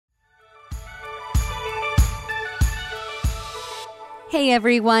Hey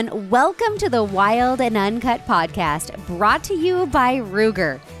everyone, welcome to the Wild and Uncut podcast brought to you by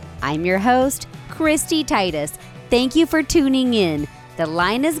Ruger. I'm your host, Christy Titus. Thank you for tuning in. The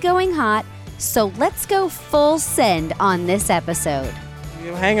line is going hot, so let's go full send on this episode.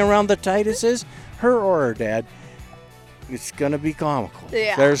 You hang around the Tituses, her or her dad, it's going to be comical.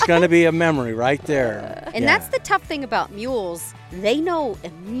 Yeah. There's going to be a memory right there. And that's the tough thing about mules. They know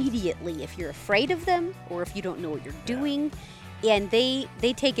immediately if you're afraid of them or if you don't know what you're doing. And they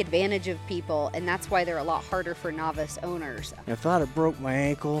take advantage of people, and that's why they're a lot harder for novice owners. I thought it broke my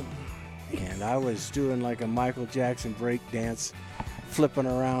ankle, and I was doing like a Michael Jackson break dance, flipping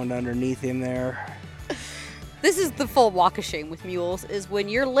around underneath him there. This is the full walk of shame with mules, is when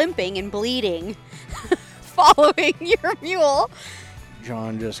you're limping and bleeding following your mule.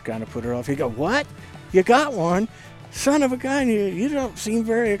 John just kind of put her off. He go, "What? You got one? Son of a gun, you don't seem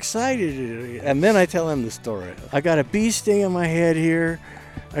very excited." And then I tell him the story. I got a bee sting in my head here.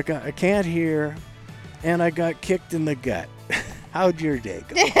 I can't hear, and I got kicked in the gut. How'd your day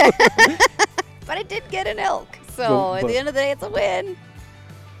go? But I did get an elk, so at the end of the day, it's a win.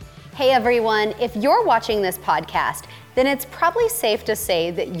 Hey everyone, if you're watching this podcast, then it's probably safe to say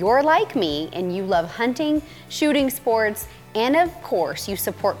that you're like me and you love hunting, shooting sports, and of course, you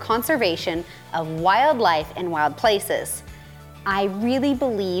support conservation of wildlife and wild places. I really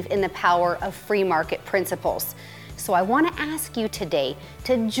believe in the power of free market principles. So I want to ask you today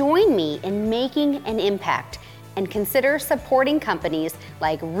to join me in making an impact and consider supporting companies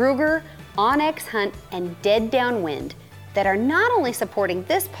like Ruger, Onyx Hunt, and Dead Downwind that are not only supporting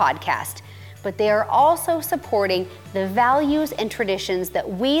this podcast, but they are also supporting the values and traditions that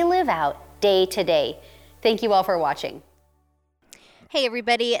we live out day to day. Thank you all for watching. Hey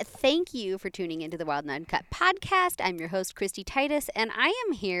everybody, thank you for tuning into the Wild and Uncut podcast. I'm your host, Christy Titus, and I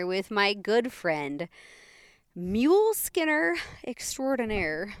am here with my good friend, mule skinner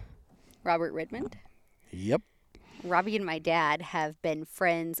extraordinaire, Robert Redmond. Yep. Robbie and my dad have been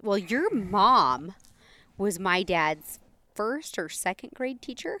friends. Well, your mom was my dad's first or second grade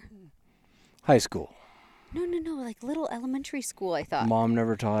teacher? High school. No, like little elementary school, I thought. Mom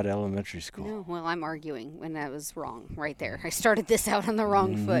never taught elementary school. No, well, I'm arguing when that was wrong right there. I started this out on the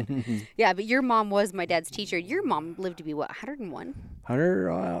wrong foot. Yeah, but your mom was my dad's teacher. Your mom lived to be, what, 101?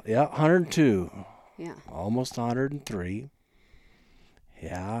 102. Yeah. Almost 103.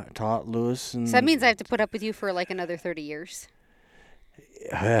 Yeah, taught Lewis. And So that means I have to put up with you for like another 30 years.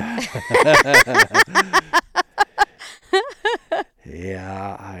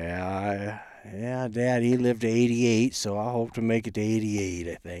 Yeah, Dad, he lived to 88, so I hope to make it to 88,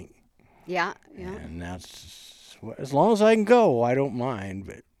 I think. Yeah. And that's, as long as I can go, I don't mind,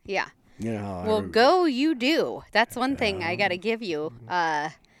 but, Yeah. you know. Well, go you do. That's one thing I got to give you.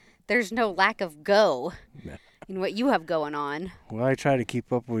 There's no lack of go in what you have going on. Well, I try to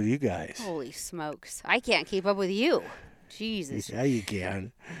keep up with you guys. Holy smokes. I can't keep up with you. Jesus. Yeah, you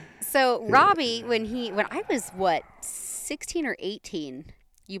can. So, Robbie, when I was, 16 or 18,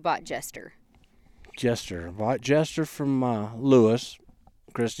 you bought Jester. Bought Jester from Lewis,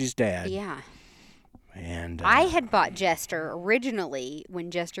 Christy's dad. Yeah. And I had bought Jester originally when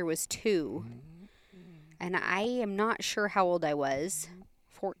Jester was 2. And I am not sure how old I was.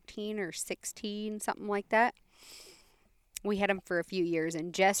 14 or 16, something like that. We had him for a few years.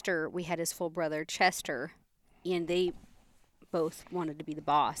 And Jester, we had his full brother, Chester. And they both wanted to be the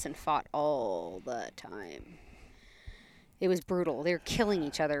boss and fought all the time. It was brutal. They were killing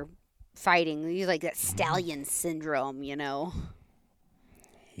each other, fighting. It was like that stallion syndrome, you know.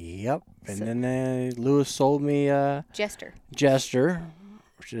 Yep. And then Lewis sold me Jester. Just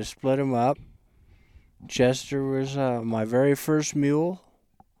split him up. Chester was my very first mule.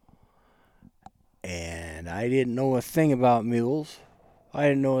 And I didn't know a thing about mules. I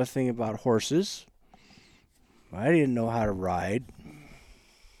didn't know a thing about horses. I didn't know how to ride.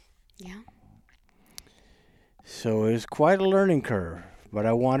 Yeah. So it was quite a learning curve, but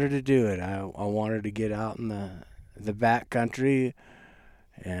I wanted to do it. I wanted to get out in the back country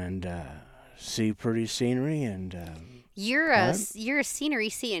and see pretty scenery. And You're a scenery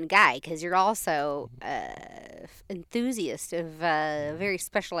seeing guy because you're also enthusiast of very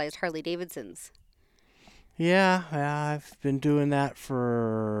specialized Harley Davidsons. Yeah, I've been doing that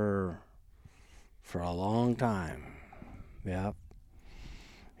for a long time. Yeah.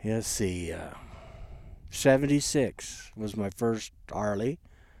 Let's see. 76 was my first Harley.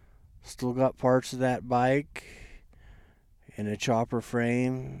 Still got parts of that bike in a chopper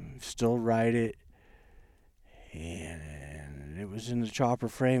frame. Still ride it. And it was in the chopper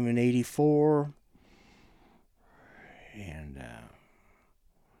frame in 84. And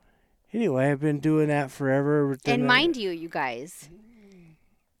anyway, I've been doing that forever. And mind you guys,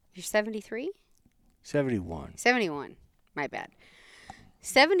 You're 73? 71. 71. My bad.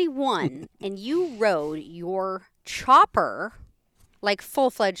 71, and you rode your chopper, like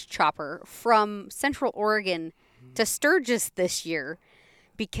full-fledged chopper, from Central Oregon to Sturgis this year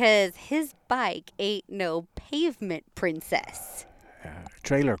because his bike ain't no pavement princess.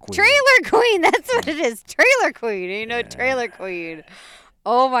 Trailer Queen. Trailer Queen, that's what it is. Trailer Queen, ain't no Trailer Queen.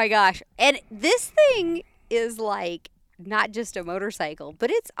 Oh my gosh. And this thing is like not just a motorcycle,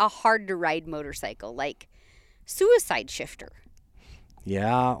 but it's a hard to ride motorcycle, like suicide shifter.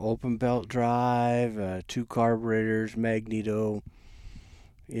 Yeah, open belt drive, 2 carburetors, magneto.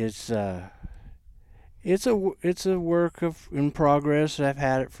 It's a work in progress. I've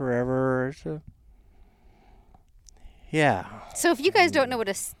had it forever. Yeah. So if you guys don't know what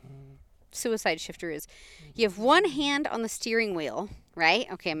a suicide shifter is, you have one hand on the steering wheel, right?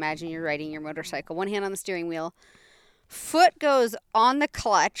 Okay, imagine you're riding your motorcycle. One hand on the steering wheel. Foot goes on the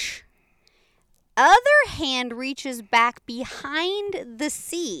clutch. Other hand reaches back behind the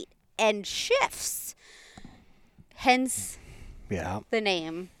seat and shifts. Hence the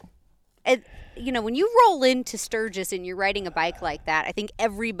name. When you roll into Sturgis and you're riding a bike like that, I think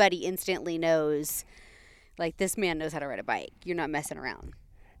everybody instantly knows, like, this man knows how to ride a bike. You're not messing around.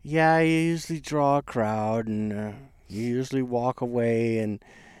 Yeah, you usually draw a crowd, and you usually walk away, and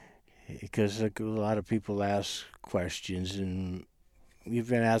because a lot of people ask questions, and we've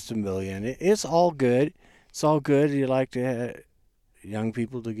been asked a million. It's all good. It's all good. You like to have young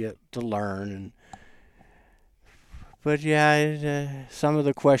people to get to learn, but yeah, some of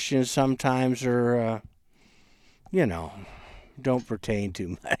the questions sometimes are, don't pertain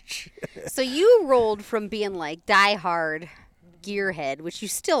too much. So you rolled from being like diehard gearhead, which you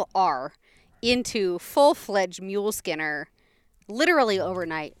still are, into full-fledged mule skinner, literally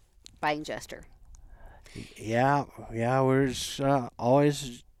overnight buying Jester. Yeah, we're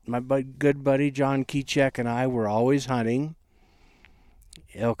always, my good buddy John Keycheck and I were always hunting,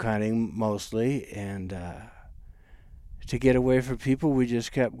 elk hunting mostly, and to get away from people, we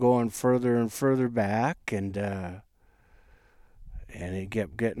just kept going further and further back, and it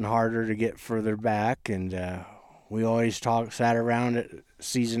kept getting harder to get further back, and we always sat around it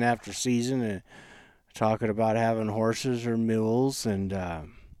season after season and talking about having horses or mules, and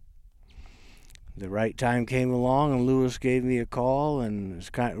the right time came along, and Lewis gave me a call, and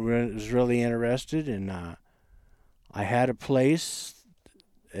was really interested, and I had a place,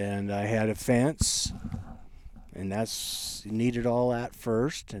 and I had a fence, and that's needed all that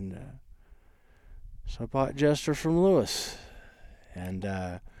first, and so I bought Jester from Lewis,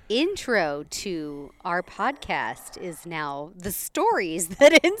 and intro to our podcast is now the stories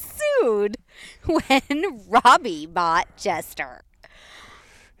that ensued when Robbie bought Jester.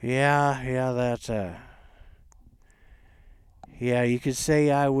 Yeah, that. Yeah, you could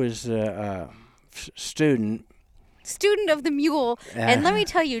say I was a student of the mule. And let me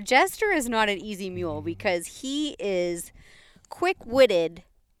tell you, Jester is not an easy mule because he is quick-witted,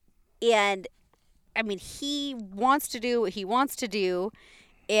 and I mean, he wants to do what he wants to do,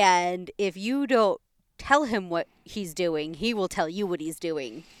 and if you don't tell him what he's doing, he will tell you what he's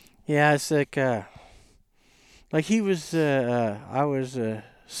doing. Yeah, it's like he was. I was a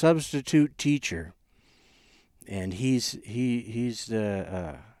substitute teacher, and he's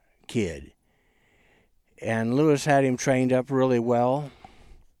the kid, and Lewis had him trained up really well,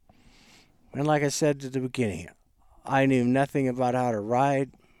 and like I said at the beginning, I knew nothing about how to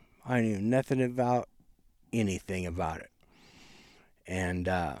ride. I knew nothing about anything about it, and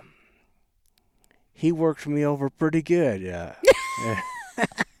he worked me over pretty good,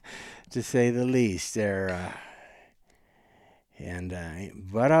 to say the least there,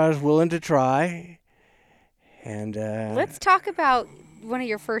 but I was willing to try. And let's talk about one of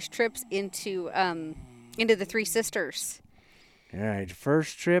your first trips into the Three Sisters. All right, the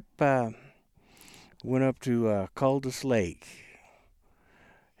first trip went up to Cultus Lake,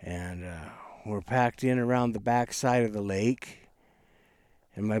 and we're packed in around the back side of the lake.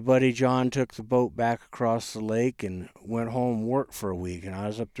 And my buddy John took the boat back across the lake and went home and worked for a week. And I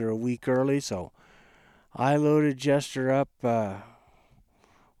was up there a week early, so I loaded Jester up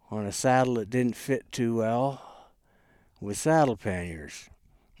on a saddle that didn't fit too well with saddle panniers.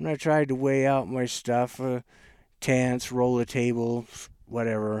 And I tried to weigh out my stuff, tents, roller table,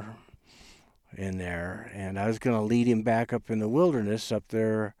 whatever, in there. And I was going to lead him back up in the wilderness up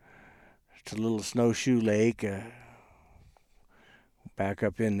there to Little Snowshoe Lake, back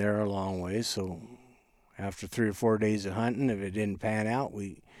up in there a long way. So after 3 or 4 days of hunting, if it didn't pan out,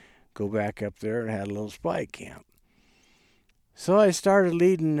 we go back up there and had a little spike camp. So I started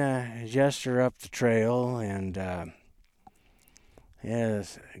leading Jester up the trail, and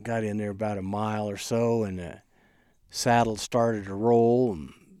Yes, I got in there about a mile or so, and the saddle started to roll,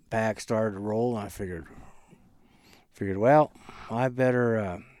 and pack started to roll, and I figured, well, I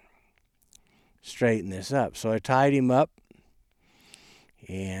better straighten this up. So I tied him up,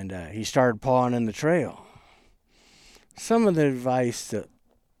 and he started pawing in the trail. Some of the advice that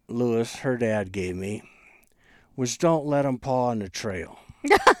Lewis, her dad, gave me was don't let him paw in the trail.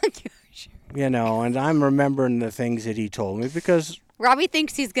 You know, and I'm remembering the things that he told me because Robbie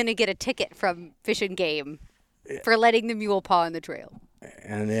thinks he's going to get a ticket from Fish and Game for letting the mule paw in the trail.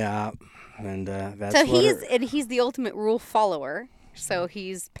 And that's So what he's the ultimate rule follower. So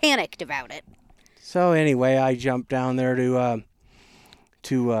he's panicked about it. So anyway, I jumped down there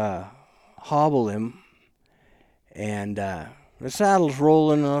to hobble him, and the saddle's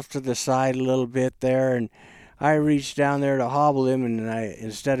rolling off to the side a little bit there, and I reached down there to hobble him, and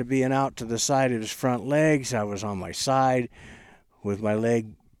instead of being out to the side of his front legs, I was on my side with my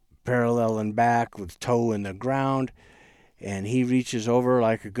leg parallel and back with toe in the ground, and he reaches over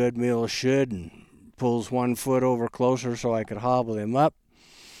like a good mule should and pulls one foot over closer so I could hobble him up.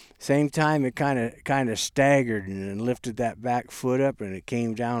 Same time, it kind of staggered and lifted that back foot up, and it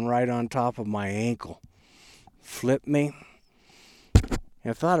came down right on top of my ankle. Flipped me.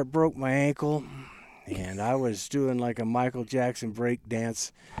 I thought it broke my ankle, and I was doing like a Michael Jackson break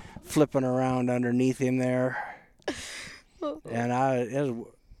dance, flipping around underneath him there. And there was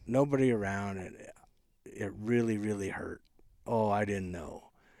nobody around, and it really, really hurt. Oh, I didn't know.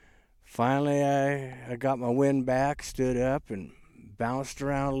 Finally, I got my wind back, stood up, and bounced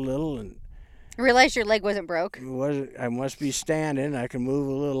around a little, and I realized your leg wasn't broke. I must be standing. I can move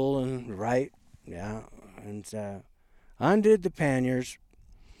a little and right, yeah, and undid the panniers,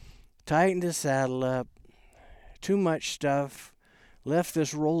 tightened the saddle up. Too much stuff. Left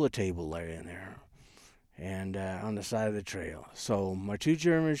this roller table laying there, and on the side of the trail. So my two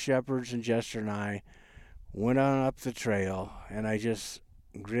German shepherds and Jester and I went on up the trail, and I just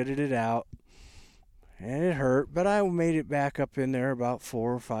gritted it out. And it hurt, but I made it back up in there about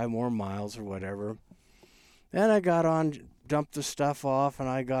 4 or 5 more miles or whatever. Then I got on, dumped the stuff off, and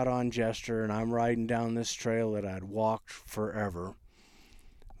I got on Jester, and I'm riding down this trail that I'd walked forever.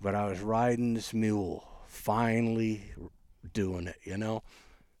 But I was riding this mule, finally doing it, you know,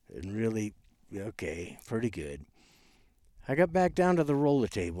 and really, okay, pretty good. I got back down to the roller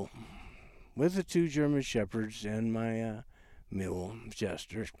table with the two German shepherds and my mule,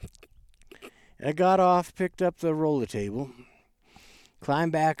 Jester. I got off, picked up the roller table,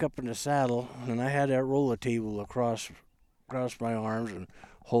 climbed back up in the saddle, and I had that roller table across my arms and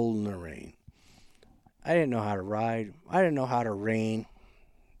holding the rein. I didn't know how to ride. I didn't know how to rein.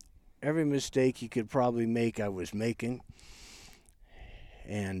 Every mistake you could probably make, I was making.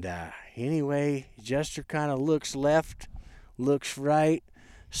 And anyway, Jester kind of looks left, looks right,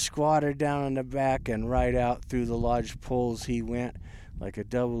 squatted down on the back, and right out through the lodge poles he went, like a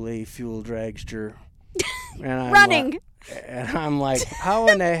AA fuel dragster. And Running. And I'm like, how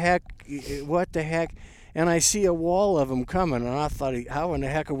in the heck, what the heck? And I see a wall of them coming, and I thought, how in the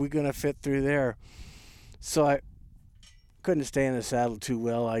heck are we going to fit through there? So I couldn't stay in the saddle too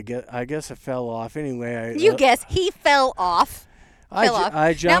well. I guess I fell off. Anyway, You guess. He fell off.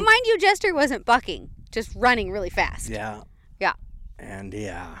 I jumped. Now, mind you, Jester wasn't bucking, just running really fast. Yeah. Yeah. And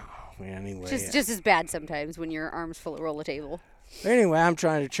anyway. Just as bad sometimes when your arm's full of roller table. Anyway, I'm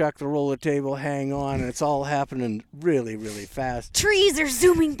trying to chuck the roller table, hang on, and it's all happening really, really fast. Trees are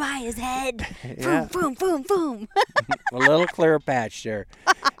zooming by his head. Yeah. Boom, boom, boom, boom. A little clear patch there.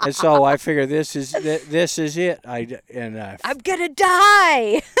 And so I figure this is it. I'm gonna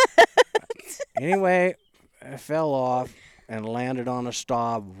die. Anyway, I fell off and landed on a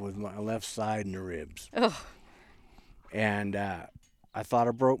stub with my left side in the ribs. Ugh. And I thought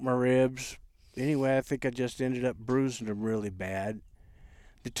I broke my ribs. Anyway, I think I just ended up bruising them really bad.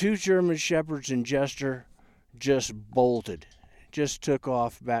 The two German shepherds and Jester just bolted, just took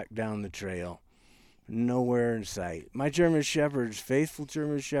off back down the trail. Nowhere in sight. My German shepherds, faithful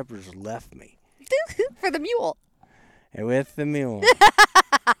German shepherds, left me. For the mule. And with the mule.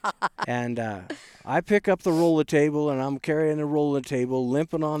 And I pick up the roller table, and I'm carrying the roller table,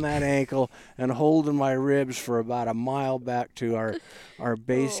 limping on that ankle, and holding my ribs for about a mile back to our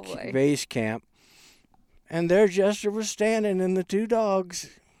base camp. And there Jester was standing, and the two dogs.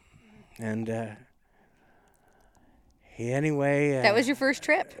 And anyway. That was your first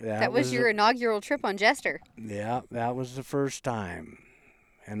trip. That was your inaugural trip on Jester. Yeah, that was the first time.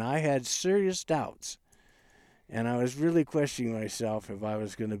 And I had serious doubts. And I was really questioning myself if I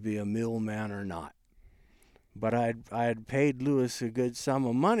was going to be a mule man or not. But I had paid Lewis a good sum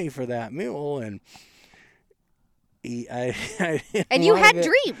of money for that mule, and I didn't And you wanna had get-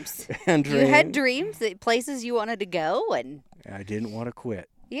 dreams. and You had dreams. dreams, that places you wanted to go, and I didn't want to quit.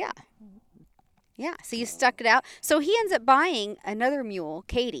 yeah. Yeah, so you stuck it out. So he ends up buying another mule,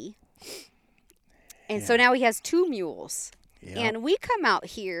 Katie. And so now he has 2 mules. Yeah. And we come out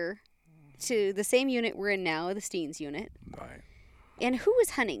here to the same unit we're in now, the Steens unit. Right. And who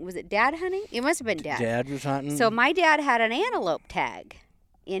was hunting? Was it Dad hunting? It must have been Dad. Dad was hunting. So my dad had an antelope tag,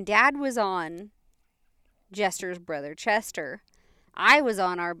 and Dad was on Jester's brother, Chester. I was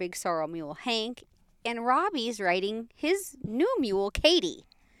on our big sorrel mule, Hank, and Robbie's riding his new mule, Katie.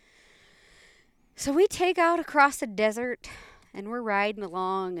 So we take out across the desert, and we're riding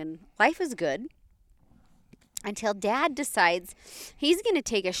along, and life is good until Dad decides he's going to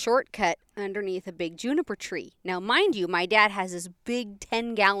take a shortcut underneath a big juniper tree. Now, mind you, my dad has this big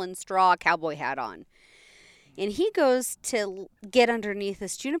 10-gallon straw cowboy hat on. And he goes to get underneath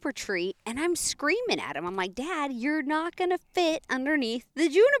this juniper tree, and I'm screaming at him. I'm like, Dad, you're not going to fit underneath the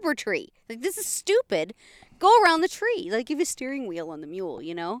juniper tree. Like, this is stupid. Go around the tree. Like, give a steering wheel on the mule,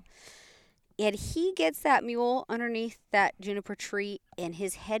 you know? And he gets that mule underneath that juniper tree, and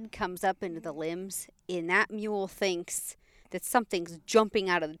his head comes up into the limbs, and that mule thinks that something's jumping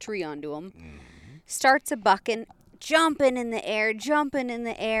out of the tree onto him. Mm-hmm. Starts a bucking, jumping in the air,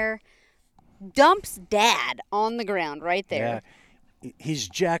 dumps Dad on the ground right there. Yeah. He's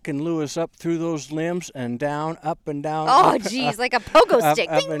jacking Lewis up through those limbs and down, up and down. Oh, geez, like a pogo stick.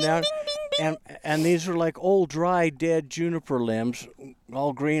 Up Bing, and bing, down. bing, bing, bing. And these are like old, dry, dead juniper limbs,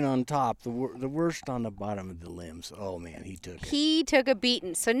 all green on top. The worst on the bottom of the limbs. Oh, man, he took it. He took a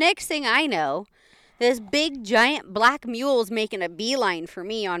beating. So next thing I know, this big, giant black mule's making a beeline for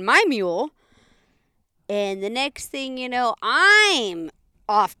me on my mule. And the next thing you know, I'm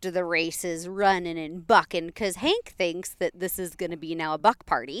off to the races, running and bucking, because Hank thinks that this is going to be now a buck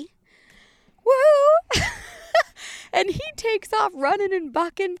party. Woohoo! And he takes off running and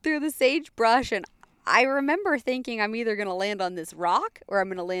bucking through the sagebrush, and I remember thinking I'm either going to land on this rock or I'm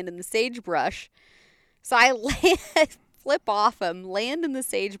going to land in the sagebrush. So I flip off him, land in the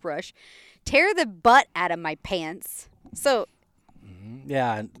sagebrush, tear the butt out of my pants. So,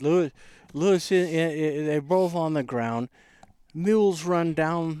 yeah, Lewis, they're both on the ground. Mules run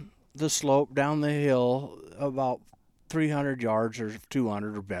down the slope, down the hill, about 300 yards or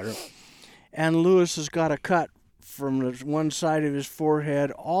 200 or better. And Lewis has got a cut from the one side of his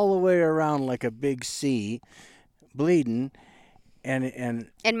forehead all the way around like a big C, bleeding.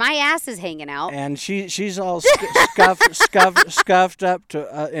 And my ass is hanging out. And she's all scuffed up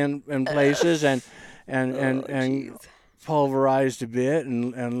to in places and pulverized a bit.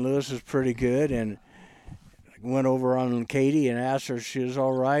 And Lewis is pretty good. And went over on Katie and asked her if she was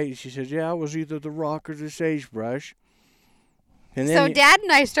all right. She said, yeah, it was either the rock or the sagebrush. And then so Dad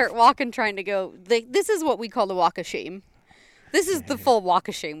and I start walking, trying to go. This is what we call the walk of shame. This is the full walk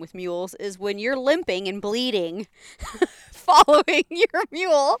of shame with mules, is when you're limping and bleeding, following your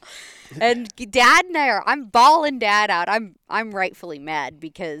mule. And Dad and I'm bawling Dad out. I'm rightfully mad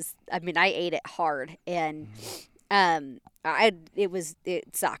because, I mean, I ate it hard. And it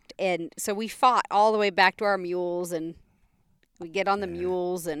sucked. And so we fought all the way back to our mules, and we get on the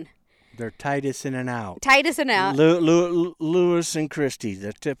mules, and they're Titus in and out. Lewis and Christy,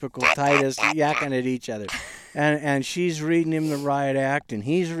 the typical Titus yakking at each other. And she's reading him the riot act, and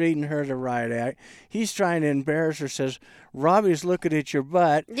he's reading her the riot act. He's trying to embarrass her, says, Robbie's looking at your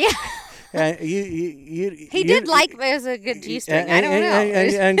butt. Yeah. And he did like it was a good G-string. I don't know.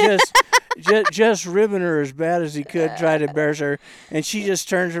 And just ribbing her as bad as he could, try to embarrass her. And she just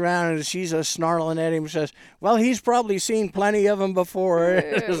turns around and she's snarling at him and says, well, he's probably seen plenty of them before.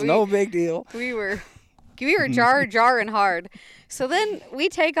 It's no big deal. We were jarring hard. So then we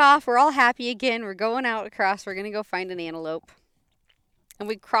take off. We're all happy again. We're going out across. We're going to go find an antelope. And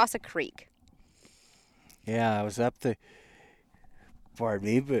we cross a creek. Yeah, I was up the... Pardon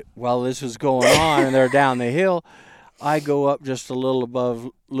me, but while this was going on and they're down the hill, I go up just a little above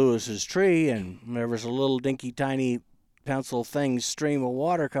Lewis's tree, and there was a little dinky tiny pencil thing stream of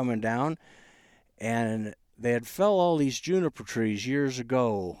water coming down, and they had fell all these juniper trees years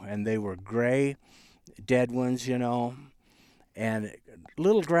ago, and they were gray, dead ones, you know, and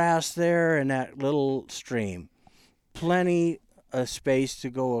little grass there and that little stream. Plenty of space to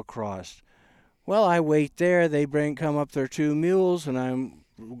go across. Well, I wait there. They come up their 2 mules, and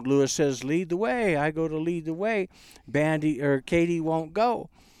Lewis says, lead the way. I go to lead the way. Katie won't go.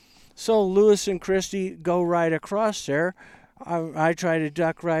 So Lewis and Christy go right across there. I try to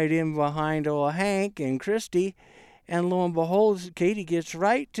duck right in behind old Hank and Christy, and lo and behold, Katie gets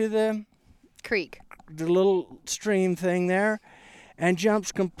right to the creek, the little stream thing there, and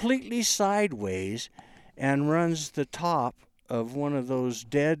jumps completely sideways and runs the top of one of those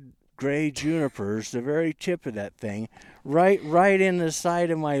dead gray junipers, the very tip of that thing, right in the side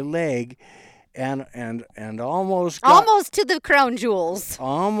of my leg, and almost to the crown jewels.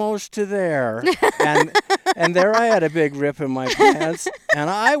 Almost to there, and there I had a big rip in my pants, and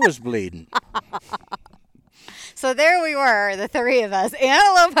I was bleeding. So there we were, the three of us.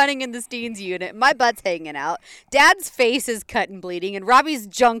 Antelope hunting in the Steens unit. My butt's hanging out. Dad's face is cut and bleeding, and Robbie's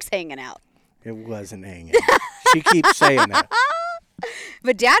junk's hanging out. It wasn't hanging. She keeps saying that.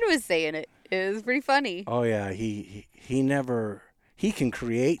 But Dad was saying it. It was pretty funny. Oh yeah, he can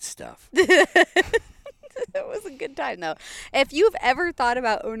create stuff. It was a good time, though. If you've ever thought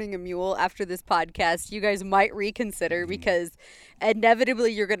about owning a mule after this podcast, you guys might reconsider, because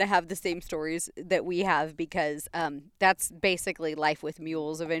inevitably you're going to have the same stories that we have, because that's basically life with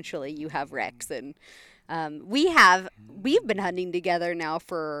mules. Eventually you have wrecks, and we've been hunting together now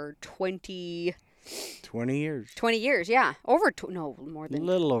for 20 years. 20 years, yeah. More than. A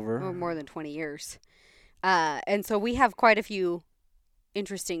little over. More than 20 years. And so we have quite a few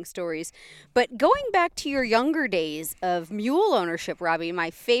interesting stories. But going back to your younger days of mule ownership, Robbie,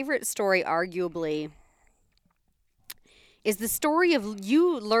 my favorite story arguably is the story of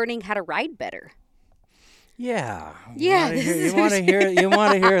you learning how to ride better. Yeah. Yeah. You want to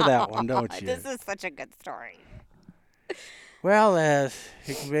hear that one, don't you? This is such a good story. Well,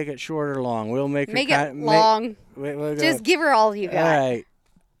 you can make it short or long. We'll make it long. We'll Just give her all you got. All right.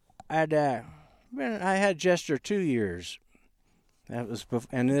 I had Jester 2 years. That was,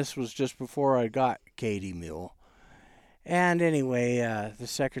 and this was just before I got Katie Mule. And anyway, the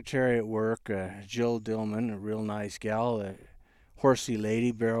secretary at work, Jill Dillman, a real nice gal, a horsey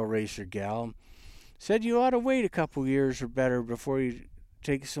lady, barrel racer gal, said you ought to wait a couple years or better before you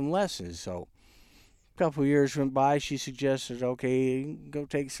take some lessons. So a couple years went by. She suggested, okay, go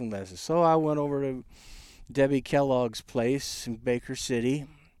take some lessons. So I went over to Debbie Kellogg's place in Baker City,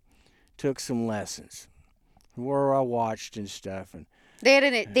 took some lessons, where I watched and stuff. And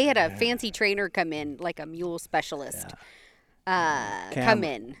they had a fancy trainer come in, like a mule specialist. Come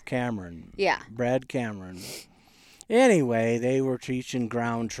in. Cameron. Yeah. Brad Cameron. Anyway, they were teaching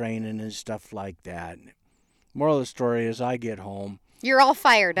ground training and stuff like that. Moral of the story is I get home. You're all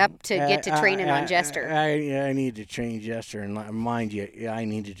fired up to get to training on Jester. I need to train Jester, and mind you, I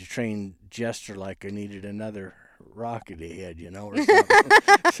needed to train Jester like I needed another rocket ahead, or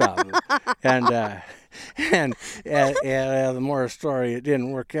something. And the more story, it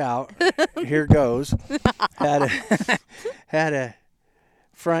didn't work out. Here goes. Had a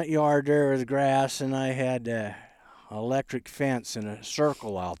front yard there with grass, and I had an electric fence and a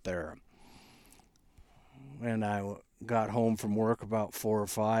circle out there. And I got home from work about 4 or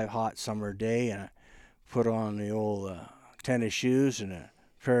 5, hot summer day, and I put on the old tennis shoes and a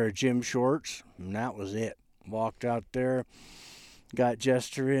pair of gym shorts, and that was it. Walked out there, got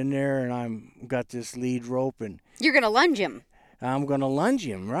Jester in there, and got this lead rope, and you're gonna lunge him. I'm gonna lunge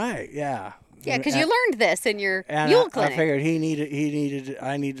him, right? Yeah. Yeah, because you learned this in your mule clinic. I figured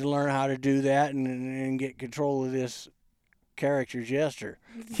I need to learn how to do that and get control of this character Jester.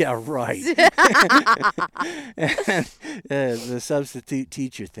 Yeah, right. The substitute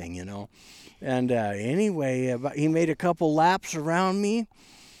teacher thing, And anyway, he made a couple laps around me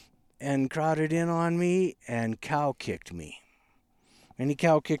and crowded in on me and cow kicked me. And he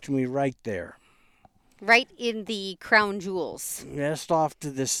cow kicked me right there. Right in the crown jewels. Just off to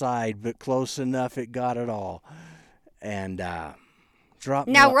the side, but close enough it got it all. And dropped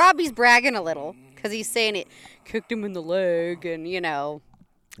me. Now, Robbie's bragging a little because he's saying it kicked him in the leg and,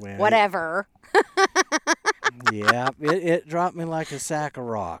 whatever. Yeah, it dropped me like a sack of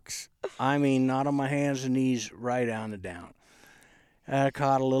rocks. I mean, not on my hands and knees, right on the down. I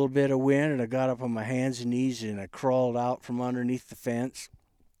caught a little bit of wind, and I got up on my hands and knees, and I crawled out from underneath the fence.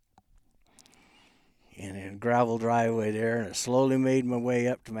 And a gravel driveway there, and I slowly made my way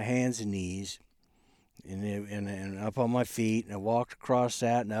up to my hands and knees, and up on my feet, and I walked across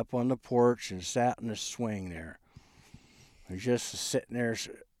that and up on the porch and sat in the swing there. I was just sitting there,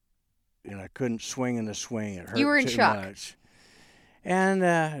 and I couldn't swing in the swing. It hurt you were in too shock. much. And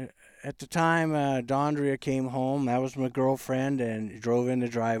at the time, Dondria came home. That was my girlfriend, and drove in the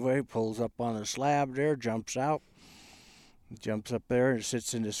driveway, pulls up on the slab there, jumps out. Jumps up there and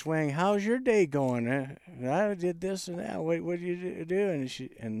sits in the swing. How's your day going? I did this and that. What did you do?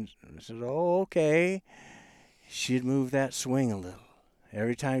 And I said, oh, okay. She'd move that swing a little.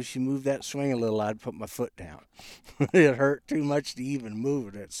 Every time she moved that swing a little, I'd put my foot down. It hurt too much to even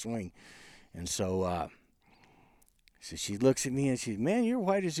move that swing. And so she looks at me and she said, man, you're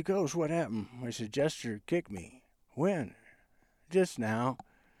white as a ghost. What happened? I said, Jester kicked me. When? Just now.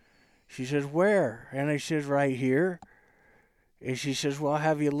 She says, where? And I says, right here. And she says, well,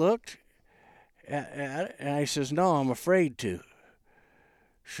 have you looked at it? And I says, no, I'm afraid to.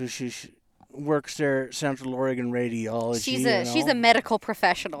 So she works there at Central Oregon Radiology. She's a medical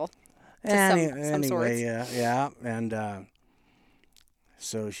professional. Some sorts. Yeah. And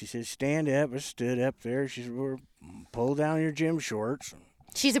so she said, stand up. I stood up there. She said, pull down your gym shorts.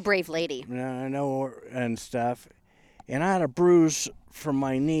 She's a brave lady. I know, and stuff. And I had a bruise from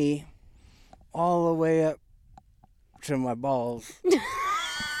my knee all the way up to my balls.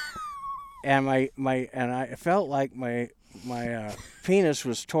 And I felt like my penis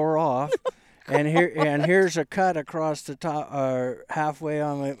was tore off. And here's a cut across the top, halfway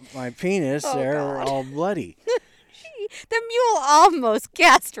on my penis. God. All bloody. The mule almost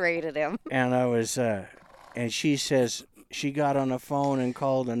castrated him. And I was, and she says she got on the phone and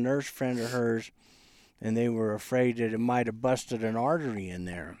called a nurse friend of hers, and they were afraid that it might have busted an artery in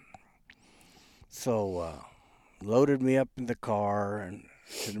there. So, loaded me up in the car, and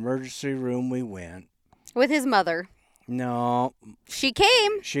to the emergency room we went. With his mother. No. She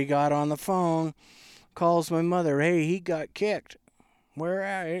came. She got on the phone, calls my mother, hey, he got kicked. Where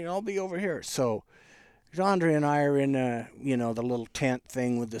are you? I'll be over here. So, Andre and I are in, the little tent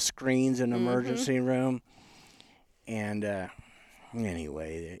thing with the screens in the emergency room. And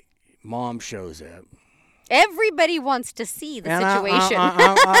anyway, Mom shows up. Everybody wants to see the situation.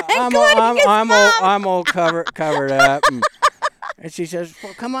 I'm all covered up. And she says,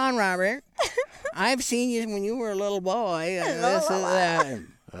 well, come on, Robert. I've seen you when you were a little boy. This and that. And,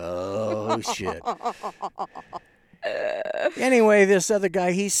 oh, shit. Anyway, this other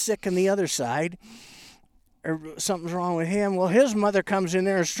guy, he's sick on the other side. Or something's wrong with him. Well, his mother comes in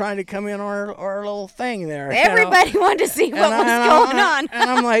there and is trying to come in our little thing there. Everybody wanted to see what was going on. And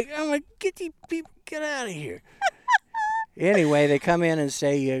I'm like, get these people, get out of here. Anyway, they come in and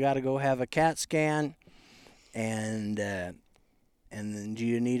say, you got to go have a CAT scan. And then do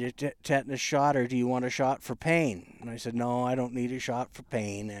you need a tetanus shot or do you want a shot for pain? And I said, no, I don't need a shot for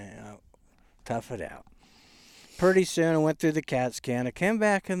pain. Tough it out. Pretty soon I went through the CAT scan. I came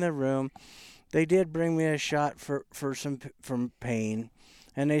back in the room. They did bring me a shot for pain.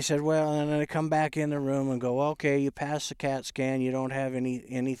 And they said, well, and then they come back in the room and go, okay, you passed the CAT scan. You don't have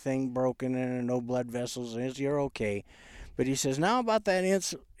anything broken and no blood vessels. You're okay. But he says, now about that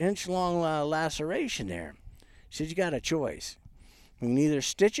inch-long laceration there. He said, you got a choice. We can either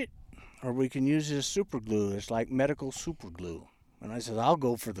stitch it or we can use this super glue. It's like medical super glue. And I said, I'll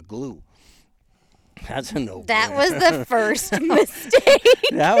go for the glue. That's a no-brainer. That was the first mistake.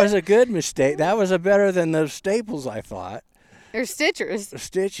 That was a good mistake. That was better than those staples, I thought. Or stitchers.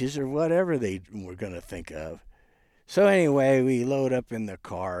 Stitches or whatever they were going to think of. So anyway, we load up in the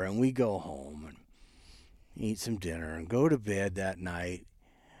car and we go home and eat some dinner and go to bed that night.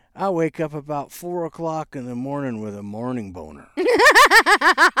 I wake up about 4 o'clock in the morning with a morning boner.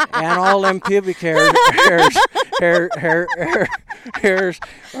 And all them pubic hairs are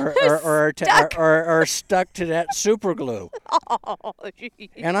stuck to that super glue. Oh,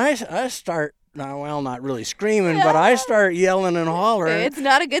 and I start, not really screaming, but I start yelling and hollering. it's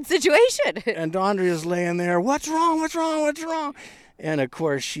not a good situation. And Andrea's laying there, what's wrong? And of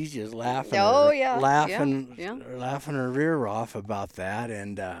course, she's just laughing. Laughing her rear off about that.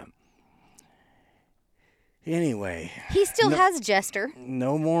 And anyway, he still has Jester.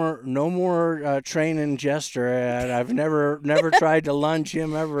 No more training Jester. I've never tried to lunge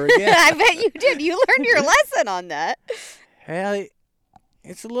him ever again. I bet you did. You learned your lesson on that. Well,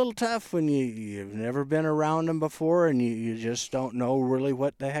 it's a little tough when you've never been around them before and you just don't know really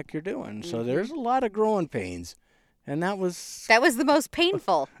what the heck you're doing. So there's a lot of growing pains. And that was the most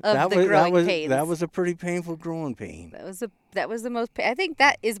painful of the growing pains. That was a pretty painful growing pain. That was the most. I think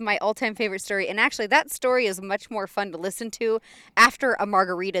that is my all-time favorite story. And actually, that story is much more fun to listen to after a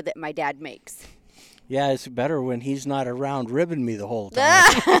margarita that my dad makes. Yeah, it's better when he's not around ribbing me the whole time.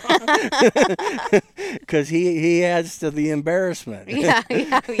 Because he adds to the embarrassment. Yeah.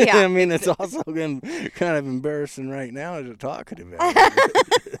 I mean, it's also kind of embarrassing right now as we're talking about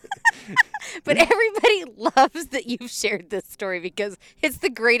it. But everybody loves that you've shared this story because it's the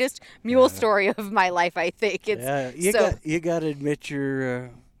greatest mule story of my life, I think. You got to admit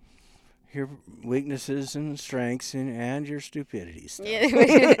your weaknesses and strengths and your stupidity stuff.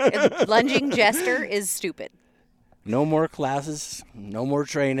 Yeah. Lunging Jester is stupid. No more classes, no more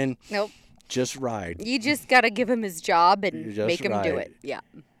training. Nope. Just ride. You just got to give him his job and make him ride. do it. Yeah.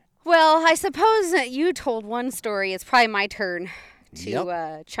 Well, I suppose that you told one story. It's probably my turn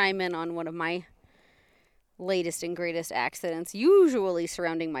to chime in on one of my latest and greatest accidents, usually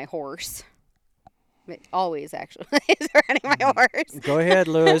surrounding my horse. Always, actually, is riding my horse. Go ahead,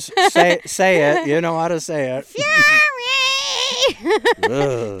 Lewis. Say it. You know how to say it. Fury!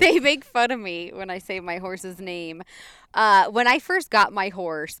 They make fun of me when I say my horse's name. When I first got my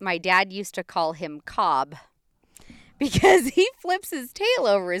horse, my dad used to call him Cobb because he flips his tail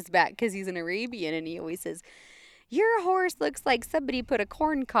over his back because he's an Arabian, and he always says, "Your horse looks like somebody put a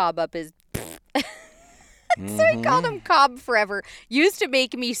corn cob up his..." So he called him Cobb forever. Used to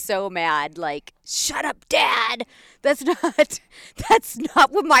make me so mad. Like, shut up, Dad. That's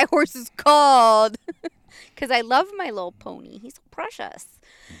not what my horse is called. Because I love my little pony. He's so precious.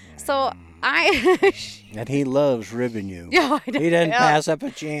 So And he loves ribbing you. Yeah, he doesn't pass up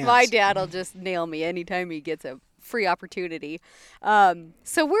a chance. My dad will just nail me anytime he gets a free opportunity.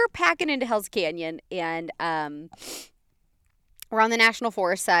 So we're packing into Hell's Canyon, and we're on the National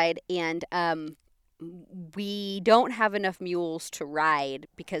Forest side, and we don't have enough mules to ride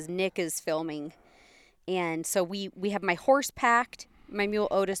because Nick is filming. And so we have my horse packed, my mule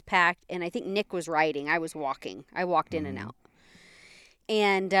Otis packed, and I think Nick was riding. I was walking. I walked in and out.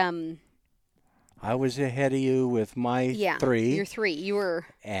 And I was ahead of you with my 3. You're 3. You were.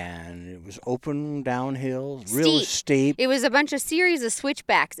 And it was open downhill, real steep. It was a series of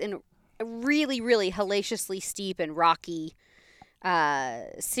switchbacks and really, really hellaciously steep and rocky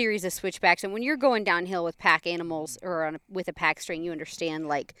series of switchbacks. And when you're going downhill with pack animals or with a pack string, you understand,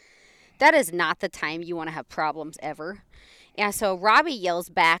 like, that is not the time you want to have problems ever. And so Robbie yells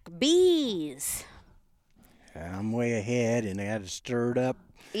back, "Bees!" And I'm way ahead, and I had it stirred up.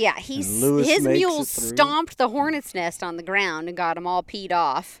 Yeah, his mule stomped the hornet's nest on the ground and got them all peed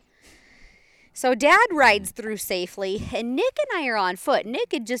off. So Dad rides through safely, and Nick and I are on foot.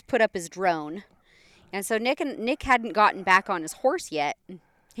 Nick had just put up his drone. And so Nick hadn't gotten back on his horse yet.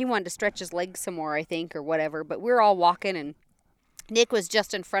 He wanted to stretch his legs some more, I think, or whatever. But we were all walking, and Nick was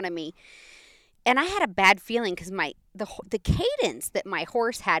just in front of me. And I had a bad feeling because the cadence that my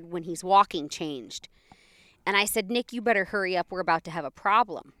horse had when he's walking changed. And I said, "Nick, you better hurry up. We're about to have a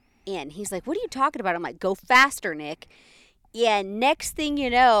problem." And he's like, "What are you talking about?" I'm like, "Go faster, Nick." And next thing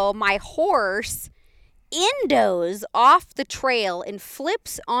you know, my horse endos off the trail and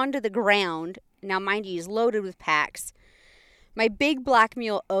flips onto the ground. Now, mind you, he's loaded with packs. My big black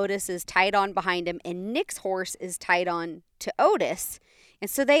mule, Otis, is tied on behind him, and Nick's horse is tied on to Otis. And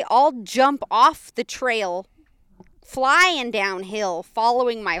so they all jump off the trail, flying downhill,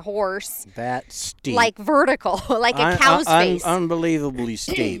 following my horse. That's steep. Like vertical, like a cow's face. Unbelievably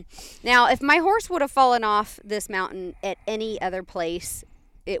steep. Now, if my horse would have fallen off this mountain at any other place,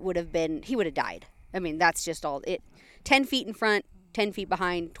 he would have died. I mean, that's just all it. 10 feet in front, 10 feet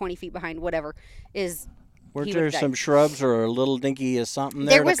behind, 20 feet behind, whatever, is... Were there some shrubs or a little dinky or something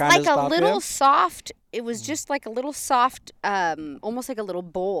there? There was like a little soft, it was just like a little soft, almost like a little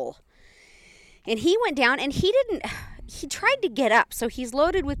bowl. And he went down, and he tried to get up. So he's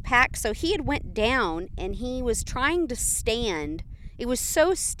loaded with packs. So he had went down, and he was trying to stand. It was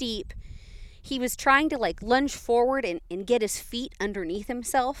so steep. He was trying to like lunge forward and get his feet underneath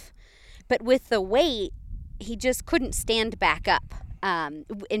himself. But with the weight, he just couldn't stand back up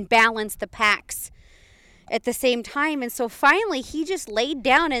and balance the packs at the same time. And so finally he just laid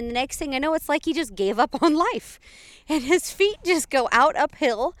down, and the next thing I know, it's like he just gave up on life. And his feet just go out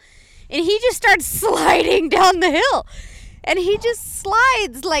uphill, and he just starts sliding down the hill. And he just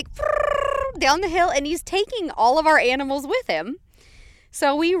slides like down the hill, and he's taking all of our animals with him.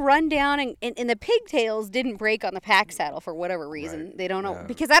 So we run down, and the pigtails didn't break on the pack saddle for whatever reason. Right. They don't know. Yeah.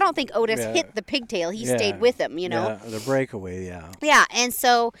 Because I don't think Otis hit the pigtail. He stayed with him, you know. Yeah, the breakaway, Yeah, and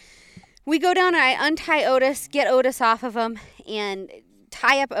so we go down, and I untie Otis, get Otis off of him, and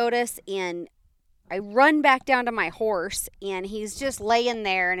tie up Otis, and I run back down to my horse, and he's just laying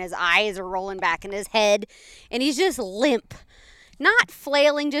there, and his eyes are rolling back in his head, and he's just limp. Not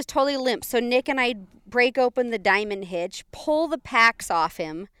flailing, just totally limp. So Nick and I break open the diamond hitch, pull the packs off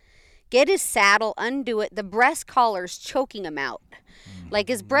him, get his saddle, undo it. The breast collar's choking him out. Like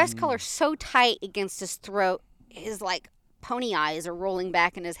his breast collar's so tight against his throat, his like pony eyes are rolling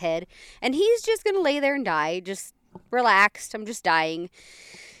back in his head. And he's just going to lay there and die, just relaxed. I'm just dying.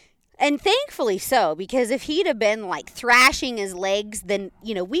 And thankfully so, because if he'd have been like thrashing his legs, then,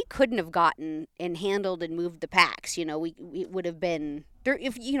 you know, we couldn't have gotten and handled and moved the packs. You know, we would have been,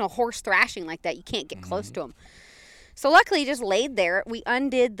 if, you know, horse thrashing like that, you can't get close to him. So luckily he just laid there. We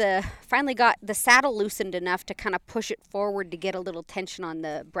finally got the saddle loosened enough to kind of push it forward to get a little tension on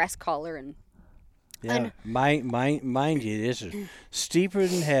the breast collar. And mind you, this is steeper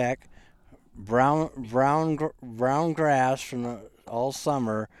than heck, brown grass from all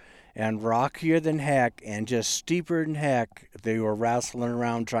summer. and rockier than heck and just steeper than heck. They were wrestling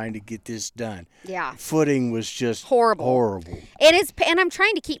around trying to get this done. Yeah. Footing was just horrible. And I'm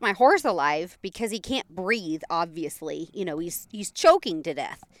trying to keep my horse alive because he can't breathe, obviously. You know, he's choking to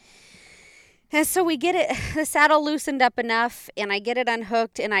death. And so we get the saddle loosened up enough, and I get it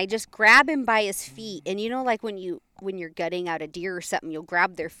unhooked, and I just grab him by his feet. And you know, like when you're gutting out a deer or something, you'll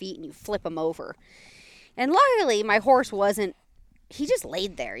grab their feet and you flip them over. And luckily, my horse he just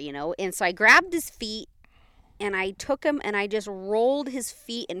laid there, you know. And so I grabbed his feet, and I took him, and I just rolled his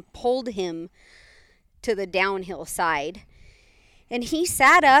feet and pulled him to the downhill side. And he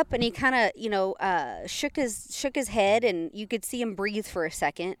sat up, and he kind of, you know, shook his head, and you could see him breathe for a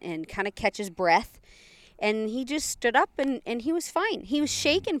second and kind of catch his breath. And he just stood up, and he was fine. He was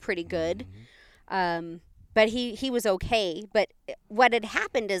shaking pretty good, but he was okay. But what had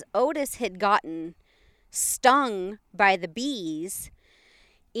happened is Otis had gotten stung by the bees,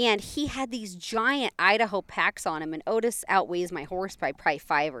 and he had these giant Idaho packs on him, and Otis outweighs my horse by probably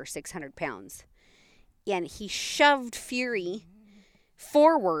 500 or 600 pounds. And he shoved Fury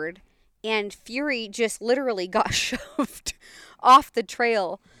forward, and Fury just literally got shoved off the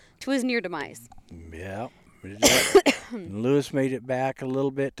trail to his near demise. Yeah. Lewis made it back a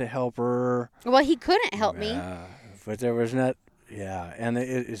little bit to help her. Well, he couldn't help me. But there was not, and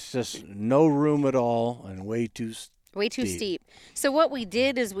it's just no room at all and way too steep. So what we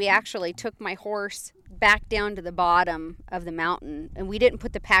did is we actually took my horse back down to the bottom of the mountain, and we didn't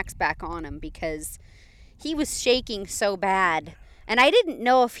put the packs back on him because he was shaking so bad. And I didn't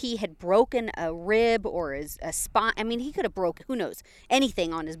know if he had broken a rib or a spine. I mean, he could have broken, who knows,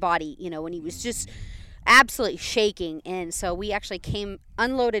 anything on his body, you know, and he was just absolutely shaking. And so we actually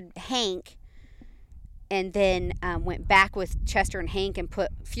unloaded Hank, and then went back with Chester and Hank and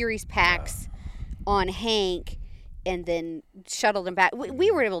put Fury's packs on Hank, and then shuttled him back.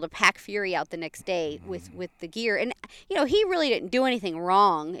 We were able to pack Fury out the next day with the gear. And, you know, he really didn't do anything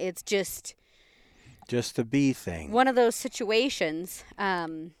wrong. It's just the bee thing. One of those situations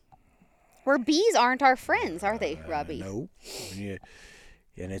where bees aren't our friends, are they, Robbie? No.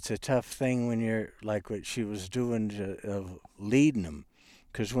 And it's a tough thing when you're like what she was doing of leading them.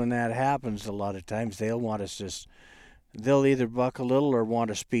 Because when that happens, a lot of times they'll either buck a little or want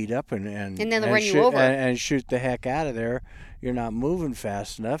to speed up and then they'll run you over and shoot the heck out of there. You're not moving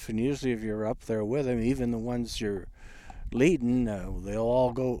fast enough, and usually if you're up there with them, even the ones you're leading, they'll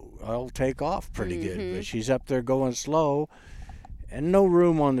all take off pretty good. But she's up there going slow, and no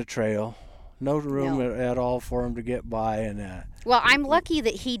room on the trail, no room at all for him to get by. And well, I'm lucky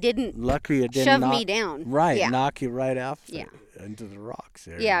that he didn't. Shove me down. Right, knock you right off. Into the rocks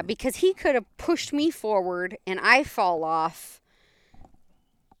there. Yeah, because he could have pushed me forward and I fall off,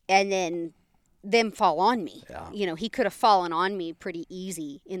 and then them fall on me. Yeah. You know, he could have fallen on me pretty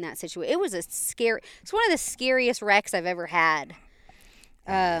easy in that situation. It was it's one of the scariest wrecks I've ever had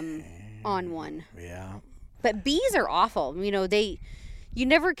on one. Yeah. But bees are awful. You know, you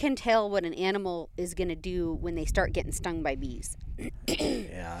never can tell what an animal is going to do when they start getting stung by bees.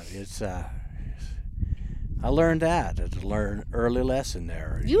 Yeah, it's I learned that. It's an early lesson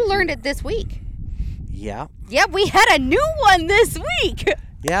there. You learned it this week. Yeah. Yeah, we had a new one this week.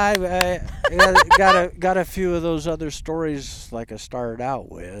 Yeah, I got a few of those other stories like I started out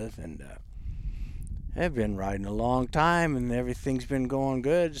with, and I've been riding a long time, and everything's been going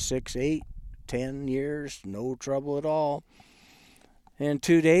good. 6, 8, 10 years, no trouble at all. And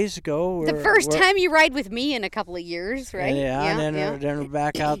 2 days ago, the first time you ride with me in a couple of years, right? Yeah, and then we're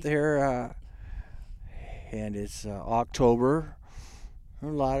back out there. And it's October. A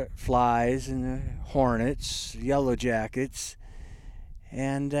lot of flies and hornets, yellow jackets.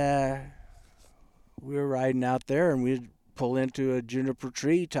 And we were riding out there, and we'd pull into a juniper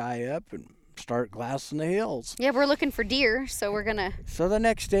tree, tie up, and start glassing the hills. Yeah, we're looking for deer, so we're going to... So the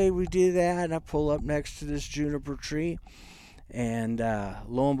next day we do that, and I pull up next to this juniper tree. And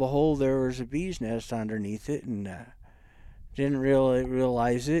lo and behold, there was a bee's nest underneath it, and didn't really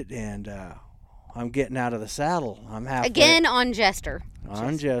realize it. And... I'm getting out of the saddle. I'm halfway. Again on Jester.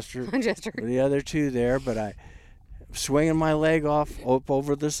 On Jester. On Jester. The other two there, but I swinging my leg off up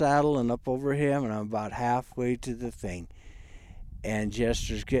over the saddle and up over him, and I'm about halfway to the thing. And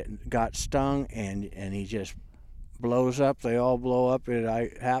Jester's got stung, and he just blows up. They all blow up.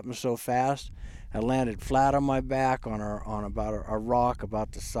 It happened so fast. I landed flat on my back on about a rock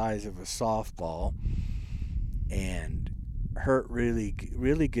about the size of a softball, and hurt really,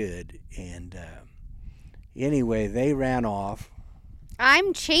 really good. And anyway, they ran off.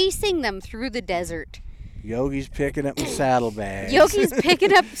 I'm chasing them through the desert. Yogi's picking up my saddlebags. Yogi's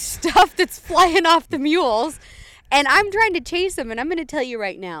picking up stuff that's flying off the mules, and I'm trying to chase them. And I'm going to tell you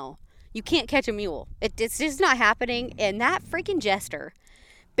right now, You can't catch a mule. It's just not happening. And that freaking Jester,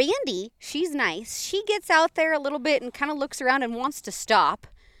 Bandy, she's nice. She gets out there a little bit and kind of looks around and wants to stop.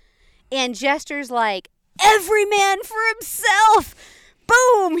 And Jester's like, every man for himself.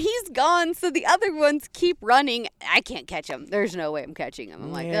 Boom, he's gone. So the other ones keep running. I can't catch him. There's no way I'm catching him.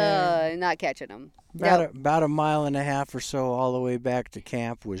 I'm like, not catching him. About a mile and a half or so all the way back to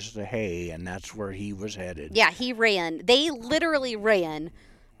camp was the hay, and that's where he was headed. Yeah, he ran. They literally ran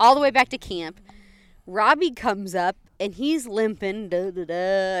all the way back to camp. Robbie comes up, and he's limping,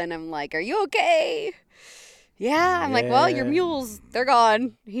 and I'm like, are you okay? Yeah. I'm like, well, your mules, they're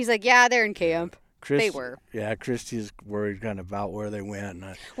gone. He's like, yeah, they're in camp. They were. Yeah, Christy's worried kind of about where they went.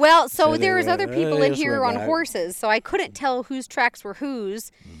 Well, so there was other people in here on horses, so I couldn't tell whose tracks were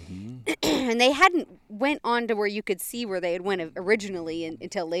whose. Mm-hmm. And they hadn't went on to where you could see where they had went originally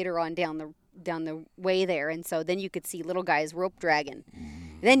until later on down the way there. And so then you could see little guys rope dragging.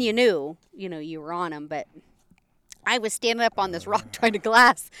 Mm-hmm. Then you knew you were on them, but I was standing up on this rock trying to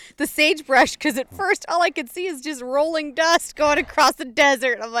glass the sagebrush because at first all I could see is just rolling dust going across the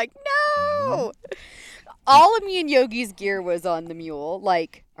desert. I'm like, no! All of me and Yogi's gear was on the mule,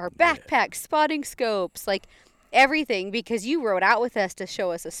 like our backpacks, spotting scopes, like everything, because you rode out with us to show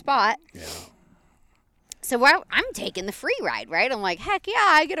us a spot. Yeah. So I'm taking the free ride, right? I'm like, heck yeah,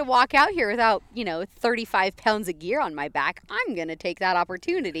 I get to walk out here without, 35 pounds of gear on my back. I'm going to take that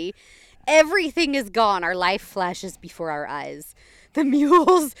opportunity. Everything is gone. Our life flashes before our eyes. The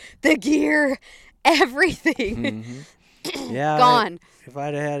mules, the gear, everything. Mm-hmm. Yeah, gone. If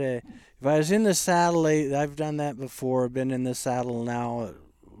I was in the saddle, I've done that before. I've been in the saddle now, a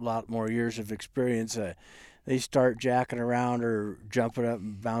lot more years of experience. They start jacking around or jumping up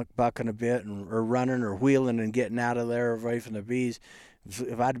and bucking a bit, or running or wheeling and getting out of there away from the bees.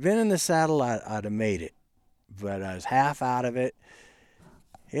 If I'd been in the saddle, I'd have made it. But I was half out of it.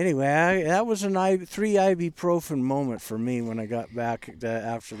 Anyway, that was a 3 ibuprofen moment for me when I got back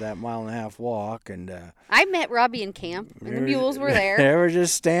after that mile and a half walk. And I met Robbie in camp, and the mules were there. They were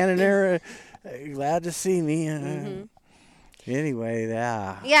just standing there, glad to see me. Mm-hmm. Anyway,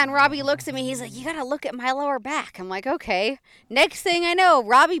 yeah. Yeah, and Robbie looks at me. He's like, you got to look at my lower back. I'm like, okay. Next thing I know,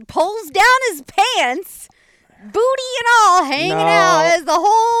 Robbie pulls down his pants, booty and all, hanging out as the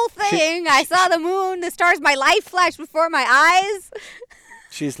whole thing. I saw the moon, the stars, my life flashed before my eyes.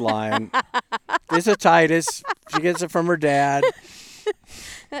 She's lying. It's a Titus. She gets it from her dad.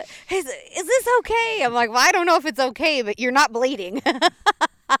 Is this okay? I'm like, well, I don't know if it's okay, but you're not bleeding. Yeah,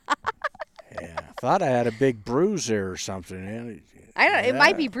 I thought I had a big bruise there or something. I don't. It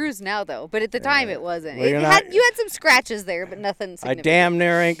might be bruised now though, but at the time it wasn't. Well, you had some scratches there, but nothing significant. I damn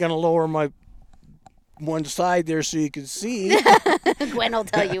near ain't gonna lower my one side there so you can see. Gwen will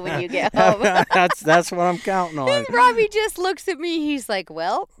tell you when you get home. that's what I'm counting on. And Robbie just looks at me. He's like,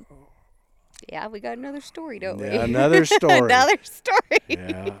 well, yeah, we got another story, don't we? Yeah, another story. Another story.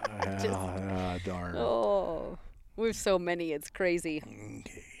 Yeah, darn. Oh, we have so many. It's crazy.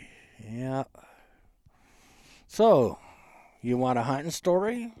 Okay. Yeah. So, you want a hunting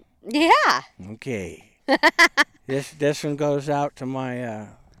story? Yeah. Okay. This one goes out to my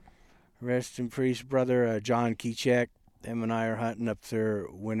rest in peace brother, John Keycheck. Him and I are hunting up there,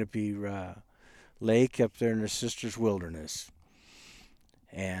 Winnipie Lake, up there in the Sisters Wilderness.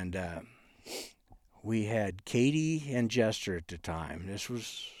 And we had Katie and Jester at the time. This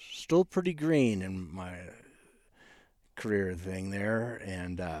was still pretty green in my career thing there.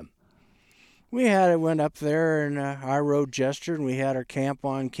 And went up there, and I rode Jester, and we had our camp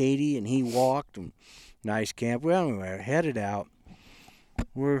on Katie, and he walked. And nice camp. Well, anyway, headed out.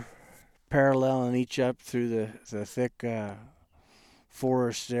 We're paralleling each up through the thick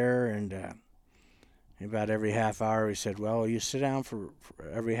forest there, and about every half hour we said, well, you sit down for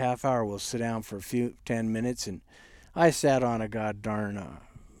every half hour, we'll sit down for 10 minutes, and I sat on a goddarn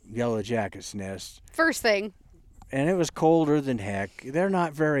yellow jacket's nest. First thing. And it was colder than heck. They're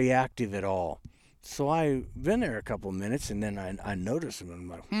not very active at all. So I've been there a couple minutes, and then I noticed them, and I'm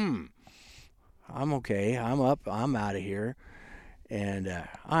like, I'm okay. I'm up. I'm out of here. And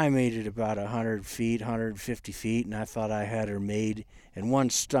I made it about 100 feet, 150 feet, and I thought I had her made, and one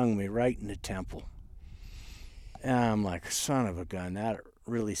stung me right in the temple. And I'm like, son of a gun, that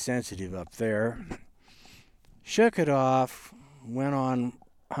really sensitive up there. Shook it off, went on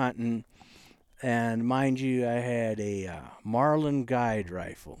hunting, and mind you, I had a Marlin guide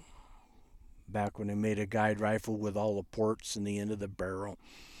rifle, back when they made a guide rifle with all the ports in the end of the barrel.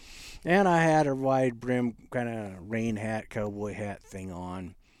 And I had a wide brim kind of rain hat, cowboy hat thing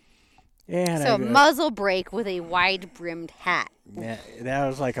on. And so a muzzle brake with a wide brimmed hat. Yeah, that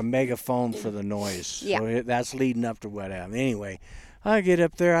was like a megaphone for the noise. Yeah. So that's leading up to what happened. Anyway, I get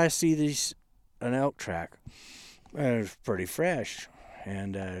up there, I see an elk track. It was pretty fresh.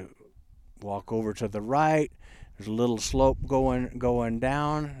 And walk over to the right. There's a little slope going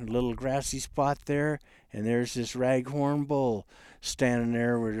down, a little grassy spot there, and there's this raghorn bull standing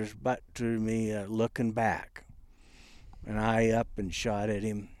there with his butt to me, looking back. And I up and shot at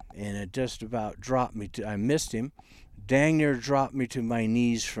him, and it just about dropped me. I missed him. Dang near dropped me to my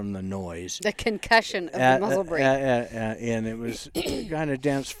knees from the noise. The concussion of the muzzle brake. And it was kind of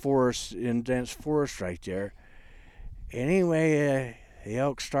dense forest right there. Anyway, the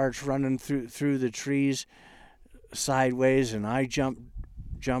elk starts running through the trees sideways, and I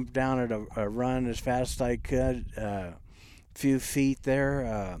jumped down at a run as fast as I could, a few feet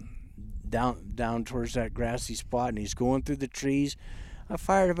there, down towards that grassy spot, and he's going through the trees. I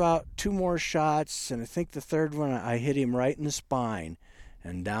fired about 2 more shots, and I think the third one I hit him right in the spine,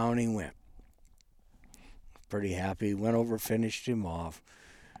 and down he went. Pretty happy. Went over, finished him off.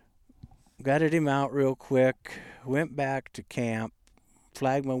 Gutted him out real quick, went back to camp,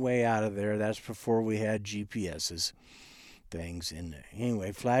 flagged my way out of there. That's before we had GPS's things. And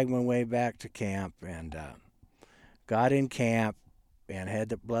anyway, flagged my way back to camp, and got in camp and had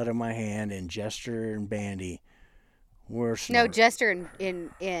the blood on my hand, and Jester and Bandy were snorting. No, Jester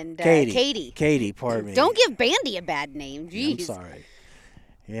and Katie. Katie, pardon me. Don't give Bandy a bad name. Jeez. I'm sorry.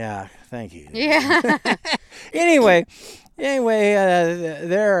 Yeah, thank you. Yeah. Anyway,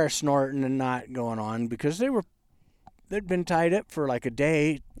 they're snorting and not going on because they'd been tied up for like a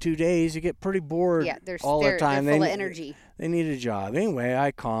day, 2 days. You get pretty bored all the time. They're full of energy. They need a job. Anyway,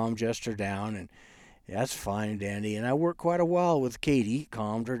 I calmed Jester down, and that's fine, Dandy. And I worked quite a while with Katie,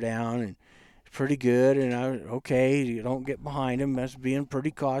 calmed her down, and pretty good. And okay, you don't get behind him. That's being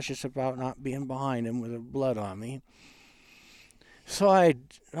pretty cautious about not being behind him with the blood on me. So I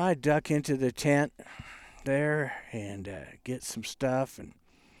duck into the tent there and get some stuff,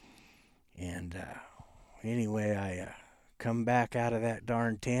 and anyway, I come back out of that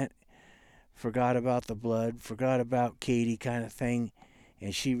darn tent, forgot about the blood, forgot about Katie kind of thing,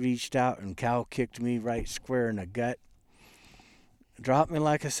 and she reached out and cow kicked me right square in the gut, dropped me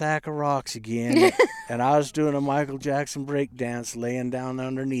like a sack of rocks again, and I was doing a Michael Jackson break dance laying down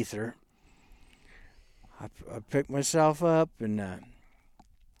underneath her. I picked myself up, and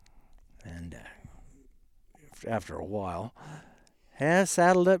after a while,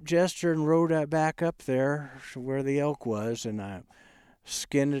 saddled up Jester and rode back up there to where the elk was, and I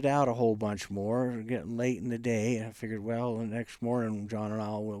skinned it out a whole bunch more. Getting late in the day, I figured, well, the next morning John and I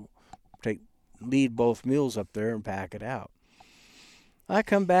will lead both mules up there and pack it out. I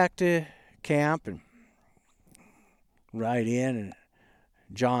come back to camp and ride in, and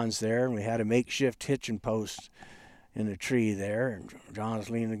John's there, and we had a makeshift hitching post in a tree there, and John's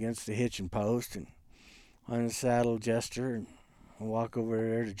leaning against the hitching post, and unsaddle Jester and walk over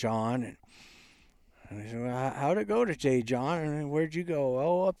there to John, and I said, well, how'd it go today, John? And where'd you go?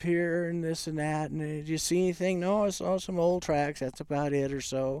 Oh, up here and this and that. And did you see anything? No, I saw some old tracks. That's about it or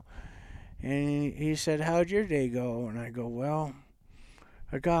so. And he said, how'd your day go? And I go, well,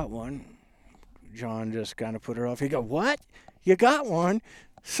 I got one. John just kind of put her off. He go, what? You got one?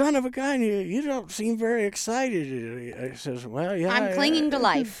 Son of a gun, you don't seem very excited. I says, well, yeah. I'm clinging to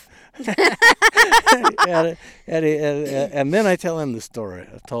life. And then I tell him the story.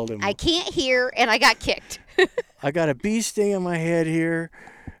 I told him. I can't hear, and I got kicked. I got a bee sting in my head here.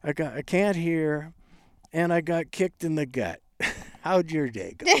 I can't hear, and I got kicked in the gut. How'd your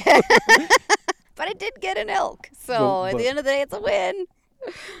day go? But I did get an elk, so at the end of the day, it's a win.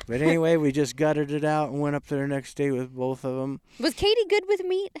 But anyway, we just gutted it out and went up there the next day with both of them. Was Katie good with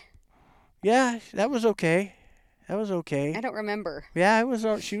meat? Yeah, that was okay. I don't remember.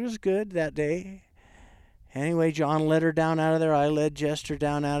 Yeah, she was good that day. Anyway, John led her down out of there. I led Jester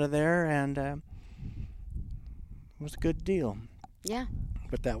down out of there, and it was a good deal. Yeah.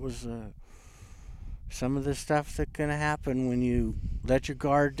 But that was some of the stuff that can happen when you let your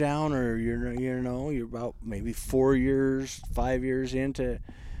guard down, or you're about maybe 4 years, 5 years into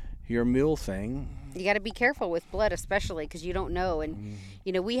your mule thing. You got to be careful with blood, especially because you don't know. And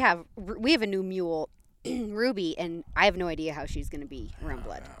we have a new mule, Ruby, and I have no idea how she's going to be around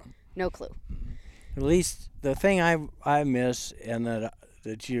blood. No clue. At least the thing I miss, and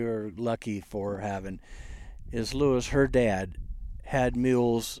that you're lucky for having, is Lewis. Her dad had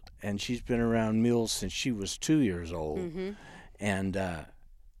mules, and she's been around mules since she was 2 years old. Mm-hmm. And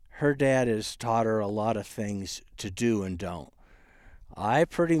her dad has taught her a lot of things to do and don't. I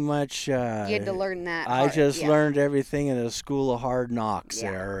pretty much... you had to learn that. I learned everything in a school of hard knocks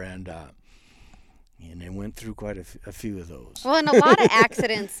there, and I went through quite a few of those. Well, and a lot of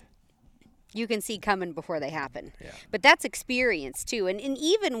accidents You can see coming before they happen. Yeah. But that's experience too. And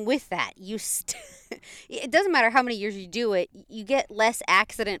even with that, it doesn't matter how many years you do it, you get less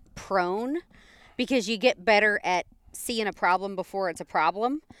accident prone because you get better at seeing a problem before it's a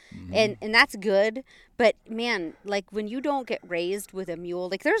problem. And that's good. But man, like when you don't get raised with a mule,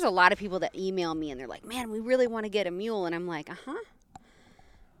 like there's a lot of people that email me and they're like, man, we really want to get a mule. And I'm like,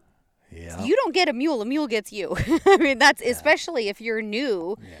 Yeah. You don't get a mule gets you. I mean, that's especially if you're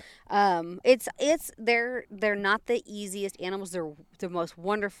new. Yeah. They're not the easiest animals. They're the most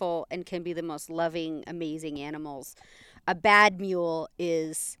wonderful and can be the most loving, amazing animals. A bad mule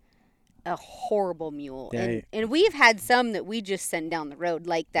is a horrible mule. Yeah. And we've had some that we just send down the road,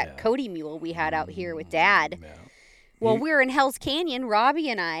 like that Cody mule we had out here with Dad. Yeah. Well, we were in Hell's Canyon,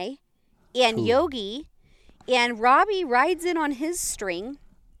 Robbie and I, and Yogi, and Robbie rides in on his string,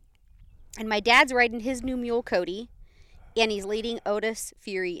 and my dad's riding his new mule, Cody, and he's leading Otis,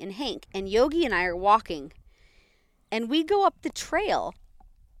 Fury, and Hank. And Yogi and I are walking, and we go up the trail,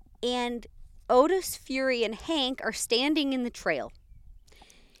 and Otis, Fury, and Hank are standing in the trail.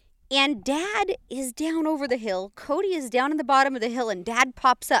 And Dad is down over the hill. Cody is down in the bottom of the hill, and Dad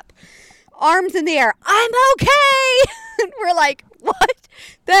pops up, arms in the air. I'm okay! And we're like, what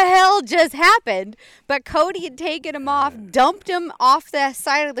the hell just happened? But Cody had taken him off, dumped him off the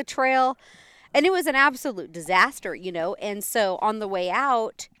side of the trail, and it was an absolute disaster, you know. And so on the way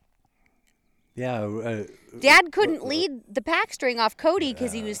out, Yeah. Dad couldn't lead the pack string off Cody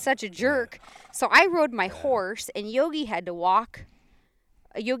because he was such a jerk. So I rode my horse, and Yogi had to walk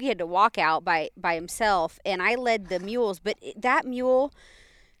out by himself, and I led the mules. But that mule,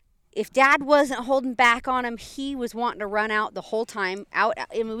 if Dad wasn't holding back on him, he was wanting to run out the whole time.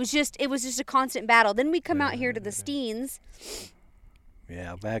 It was just a constant battle. Then we come out here to the Steens.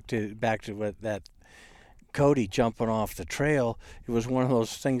 Yeah, back to what that Cody jumping off the trail. It was one of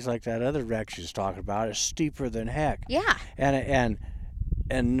those things like that other wreck she's talking about. It's steeper than heck. Yeah. And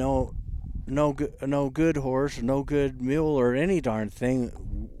no good horse, no good mule, or any darn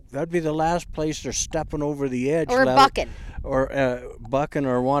thing. That'd be the last place they're stepping over the edge. Or bucking. Or bucking,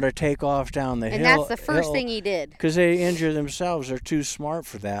 or want to take off down the hill. And that's the first thing he did. Because they injure themselves. They're too smart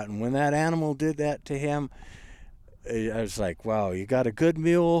for that. And when that animal did that to him, I was like, wow, you got a good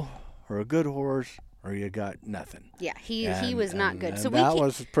mule or a good horse, or you got nothing. Yeah, he was not good. So that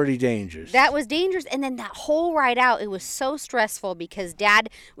was pretty dangerous. That was dangerous. And then that whole ride out, it was so stressful because Dad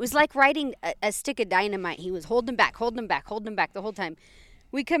was like riding a stick of dynamite. He was holding him back the whole time.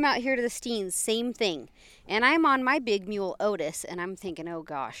 We come out here to the Steens, same thing. And I'm on my big mule, Otis, and I'm thinking, oh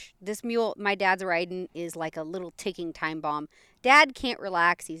gosh, this mule my dad's riding is like a little ticking time bomb. Dad can't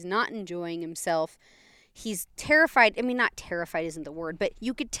relax. He's not enjoying himself. He's terrified. I mean, not terrified isn't the word, but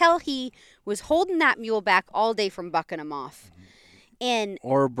you could tell he was holding that mule back all day from bucking him off.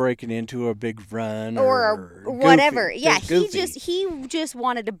 Or breaking into a big run. Or whatever. Goofy, yeah, goofy. he just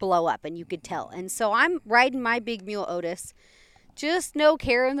wanted to blow up, and you could tell. And so I'm riding my big mule, Otis. Just no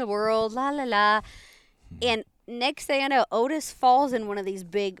care in the world, la la la. And next thing I know, Otis falls in one of these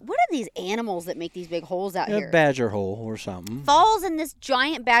big, what are these animals that make these big holes out here? A badger hole or something. Falls in this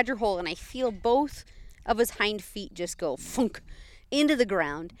giant badger hole, and I feel both of his hind feet just go funk into the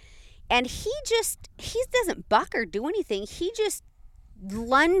ground. And he doesn't buck or do anything. He just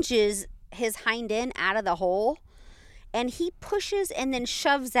lunges his hind end out of the hole, and he pushes and then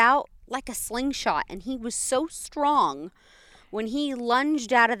shoves out like a slingshot. And he was so strong. When he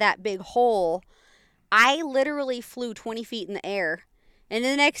lunged out of that big hole, I literally flew 20 feet in the air. And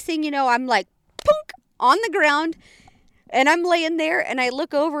the next thing you know, I'm like, punk, on the ground. And I'm laying there, and I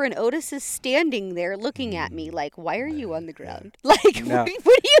look over, and Otis is standing there looking at me like, why are you on the ground? Like, Now,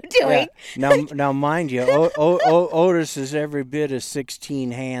 what are you doing? Yeah. Now, mind you, Otis is every bit of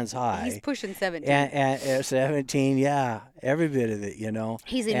 16 hands high. He's pushing 17. And 17, yeah, every bit of it, you know.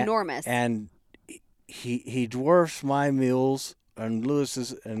 He's enormous. And he dwarfs my mules and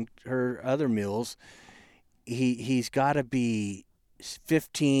Lewis's and her other mules. He's got to be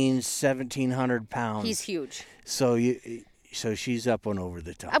 1,700 pounds. He's huge. So she's up and over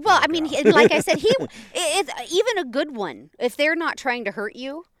the top. Well, I mean, like I said, it's even a good one. If they're not trying to hurt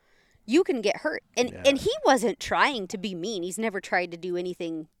you, you can get hurt. And he wasn't trying to be mean. He's never tried to do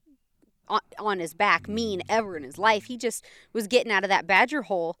anything on his back mean ever in his life. He just was getting out of that badger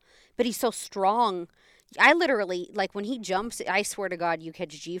hole. But he's so strong. I literally, like when he jumps, I swear to God, you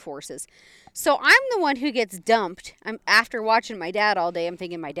catch G-forces. So I'm the one who gets dumped. After watching my dad all day, I'm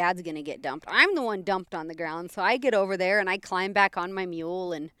thinking my dad's going to get dumped. I'm the one dumped on the ground. So I get over there and I climb back on my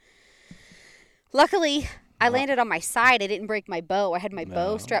mule. And luckily, I landed on my side. I didn't break my bow. I had my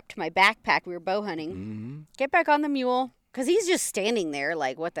bow strapped to my backpack. We were bow hunting. Mm-hmm. Get back on the mule because he's just standing there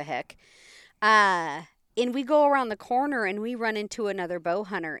like, what the heck? And we go around the corner and we run into another bow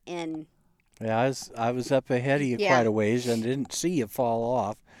hunter. And Yeah, I was up ahead of you Yeah. quite a ways and didn't see you fall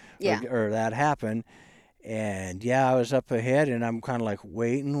off Yeah. or that happen. And yeah, I was up ahead and I'm kind of like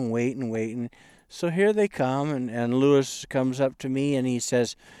waiting. So here they come and Lewis comes up to me and he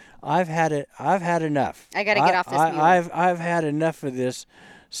says, I've had enough. I gotta get off this mule." I've had enough of this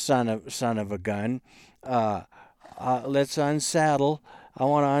son of a gun. Let's unsaddle. I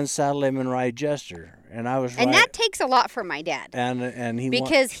want to unsaddle him and ride Jester. And I was and that takes a lot from my dad. and he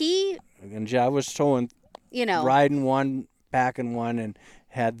Because he, and I was towing, riding one, packing one, and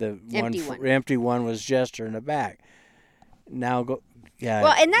had the empty one was Jester in the back. Now go, yeah.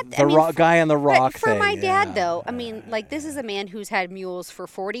 Well, and that the guy on the rock but for thing. my dad yeah. though, I mean, like this is a man who's had mules for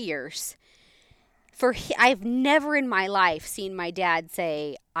 40 years. I've never in my life seen my dad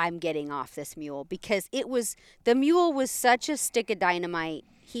say, "I'm getting off this mule," because the mule was such a stick of dynamite.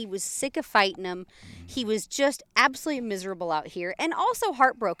 He was sick of fighting him. He was just absolutely miserable out here, and also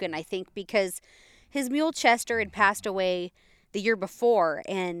heartbroken, I think, because his mule Chester had passed away the year before.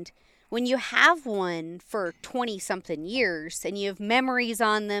 And when you have one for 20-something years and you have memories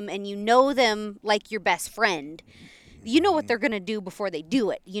on them and you know them like your best friend, you know what they're going to do before they do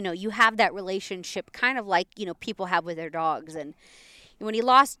it. You have that relationship kind of like, people have with their dogs. And when he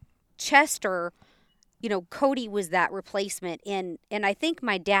lost Chester, Cody was that replacement. And I think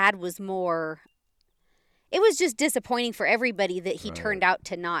my dad was more, it was just disappointing for everybody that he turned out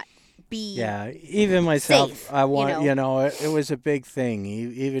to not be. Yeah, even myself, safe, I want, it was a big thing.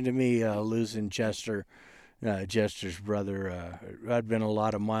 Even to me, losing Chester, Chester's brother, I'd been a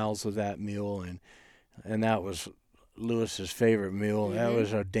lot of miles with that mule, and that was Lewis's favorite mule. Mm-hmm. That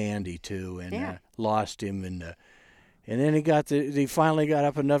was a dandy too, and lost him, and then he finally got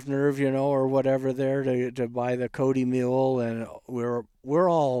up enough nerve, or whatever there to buy the Cody mule, and we're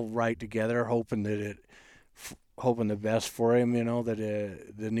all right together, hoping the best for him, that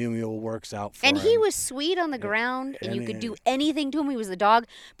the new mule works out for him. And he was sweet on the ground, and you could do anything to him. He was the dog.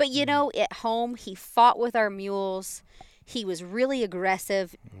 But, at home, he fought with our mules. He was really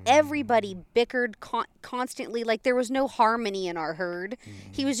aggressive. Everybody bickered constantly. Like, there was no harmony in our herd.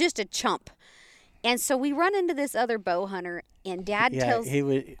 He was just a chump. And so we run into this other bow hunter, and Dad tells...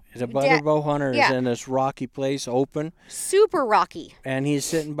 the other bow hunter is in this rocky place, open. Super rocky. And he's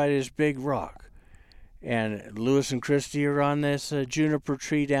sitting by this big rock. And Lewis and Christy are on this juniper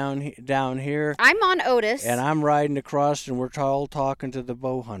tree down here. I'm on Otis. And I'm riding across, and we're all talking to the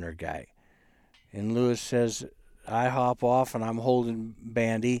bow hunter guy. And Lewis says, I hop off, and I'm holding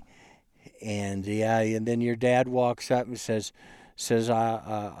Bandy. And and then your dad walks up and says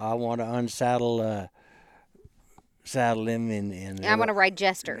I want to unsaddle saddle him. And I want to ride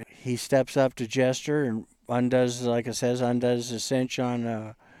Jester. He steps up to Jester and undoes the cinch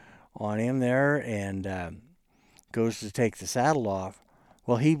on him there, and goes to take the saddle off.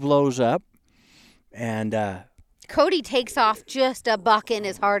 Well, he blows up, and Cody takes off just a bucking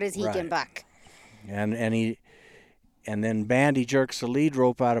as hard as he can buck. And then Bandy jerks the lead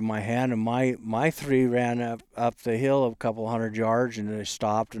rope out of my hand, and my three ran up the hill a couple 100 yards, and they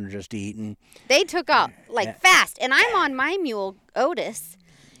stopped and just eating. They took off fast, and I'm on my mule Otis.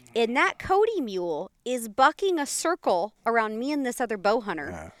 And that Cody mule is bucking a circle around me and this other bow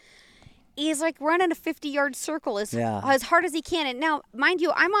hunter. He's like running a 50-yard circle as hard as he can. And now, mind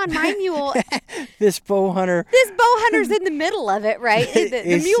you, I'm on my mule. This bow hunter's in the middle of it, right?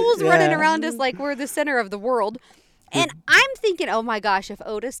 The mule's running around us like we're the center of the world. And I'm thinking, oh my gosh, if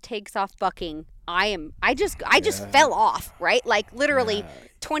Otis takes off bucking, I just fell off, right? Like literally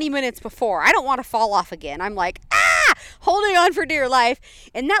 20 minutes before. I don't want to fall off again. I'm like, holding on for dear life.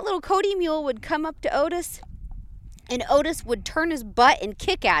 And that little Cody mule would come up to Otis, and Otis would turn his butt and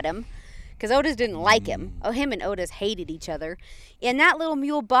kick at him because Otis didn't like him. Oh, him and Otis hated each other. And that little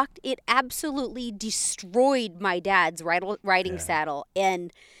mule bucked. It absolutely destroyed my dad's riding saddle.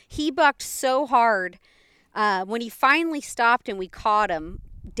 And he bucked so hard. When he finally stopped and we caught him,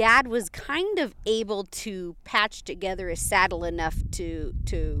 Dad was kind of able to patch together his saddle enough to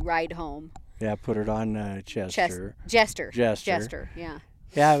ride home. Yeah, put it on Chester. Jester, yeah.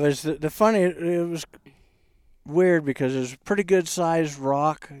 Yeah, it was the funny. It was weird because it was a pretty good sized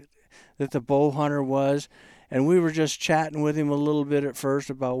rock that the bow hunter was, and we were just chatting with him a little bit at first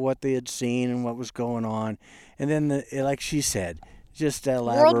about what they had seen and what was going on, and then like she said, just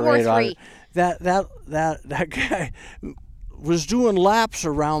elaborate on it. That guy was doing laps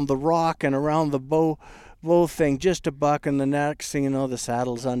around the rock and around the bow thing just to buck, and the next thing you know, the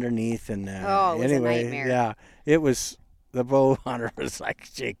saddle's underneath, and it was anyway, a nightmare. yeah, it was the bow hunter was like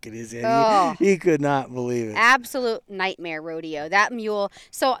shaking his head. Oh. He could not believe it. Absolute nightmare rodeo. That mule.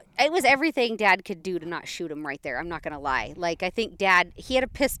 So it was everything Dad could do to not shoot him right there. I'm not going to lie. Like, I think Dad, he had a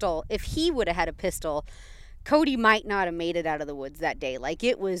pistol. If he would have had a pistol, Cody might not have made it out of the woods that day. Like,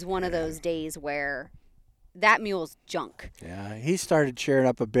 it was one of those days where that mule's junk. Yeah, he started cheering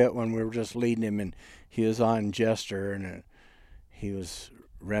up a bit when we were just leading him, and he was on Jester, and he was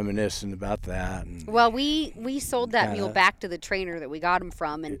reminiscing about that. And well, we sold that mule back to the trainer that we got him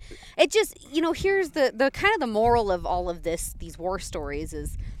from, and it just, here's the kind of the moral of all of these war stories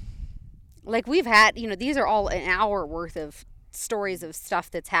is, like, we've had, these are all an hour worth of stories of stuff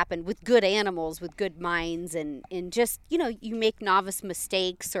that's happened with good animals, with good minds, and just, you make novice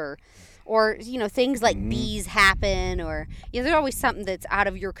mistakes or things like bees happen, or there's always something that's out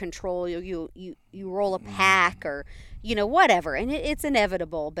of your control. You roll a pack, or whatever, and it's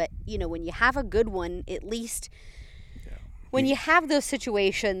inevitable. But when you have a good one, at least when you have those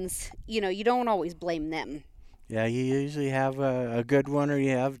situations, you don't always blame them. Yeah, you usually have a good one, or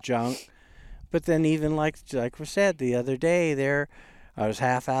you have junk. But then even like we said the other day, I was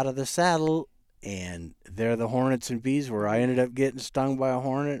half out of the saddle, and there the hornets and bees were. I ended up getting stung by a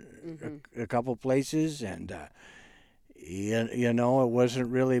hornet a couple places, and it wasn't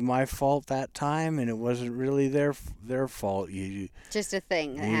really my fault that time, and it wasn't really their fault. Just a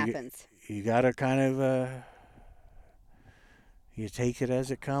thing that happens. You got to kind of you take it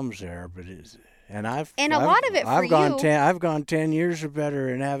as it comes there, but I've gone 10 years or better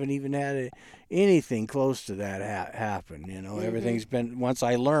and haven't even had anything close to that happen. Everything's been, once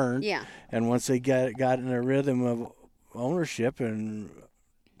I learned, and once they got in a rhythm of ownership and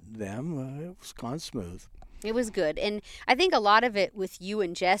them, it was gone smooth. It was good. And I think a lot of it with you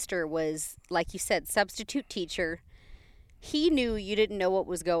and Jester was, like you said, substitute teacher. He knew you didn't know what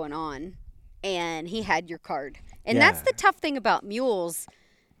was going on, and he had your card. And that's the tough thing about mules.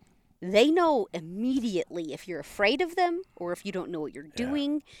 They know immediately if you're afraid of them or if you don't know what you're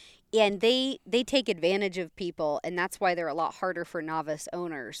doing. And they take advantage of people, and that's why they're a lot harder for novice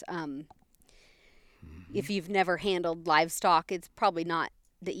owners. If you've never handled livestock, it's probably not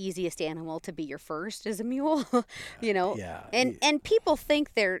the easiest animal to be your first as a mule, Yeah. And people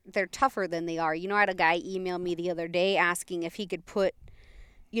think they're tougher than they are. I had a guy email me the other day asking if he could put,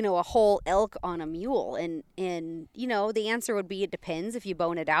 a whole elk on a mule, and the answer would be it depends. If you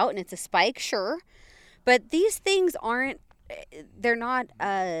bone it out and it's a spike, sure, but these things they're not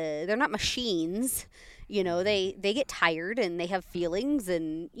machines. They get tired and they have feelings,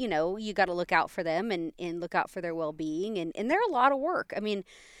 and you got to look out for them and look out for their well-being, and they're a lot of work. I mean,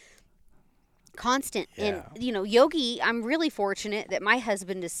 constant. And Yogi, I'm really fortunate that my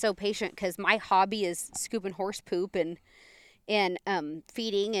husband is so patient, because my hobby is scooping horse poop and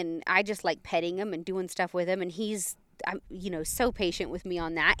feeding, and I just like petting him and doing stuff with him, and he's so patient with me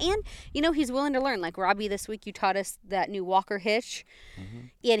on that. And he's willing to learn. Like Robbie, this week you taught us that new walker hitch,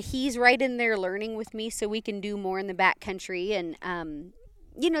 and he's right in there learning with me, so we can do more in the back country. And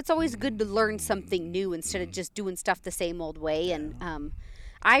it's always good to learn something new instead of just doing stuff the same old way. And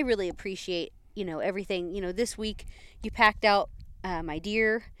I really appreciate everything. This week you packed out my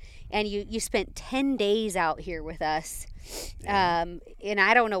deer, and you spent 10 days out here with us. And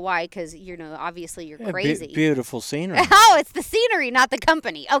I don't know why, because obviously you're crazy. Beautiful scenery. Oh, it's the scenery, not the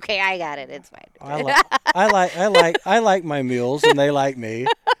company. Okay, I got it. It's fine. I like my mules, and they like me.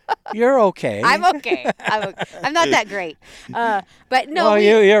 You're okay. I'm okay. I'm not that great. But no. Well,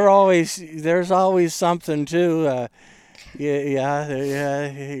 you're always, there's always something too.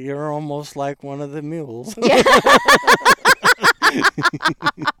 You're almost like one of the mules. Yeah.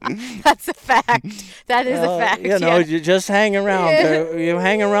 That's a fact. That is a fact. You just hang around. You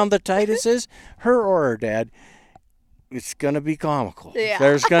hang around the Tituses, her or her dad. It's going to be comical. Yeah.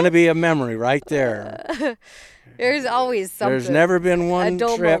 There's going to be a memory right there. There's always something. There's never been one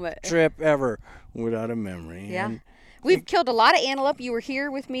trip ever without a memory. Yeah. We've killed a lot of antelope. You were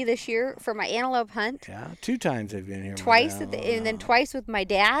here with me this year for my antelope hunt. Yeah, 2 times I've been here. Twice, and then twice with my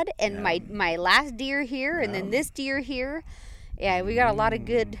dad, and my last deer here, and then this deer here. Yeah, we got a lot of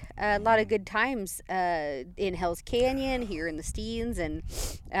good times in Hell's Canyon, here in the Steens, and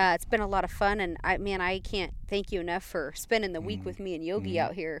it's been a lot of fun. And I can't thank you enough for spending the week with me and Yogi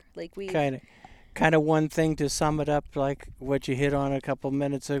out here. Like we kind of one thing to sum it up, like what you hit on a couple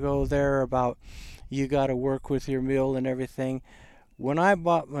minutes ago there about you got to work with your mule and everything. When I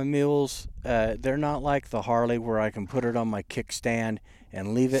bought my mules, they're not like the Harley where I can put it on my kickstand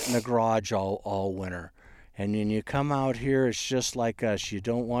and leave it in the garage all winter. And when you come out here, it's just like us. You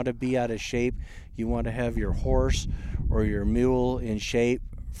don't want to be out of shape. You want to have your horse or your mule in shape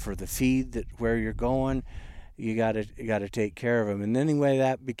for the feed where you're going. you gotta take care of them. And anyway,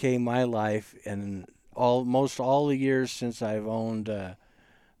 that became my life, and almost all the years since I've owned the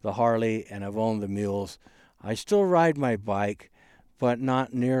Harley and I've owned the mules, I still ride my bike, but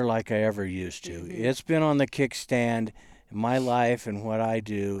not near like I ever used to. It's been on the kickstand. My life and what I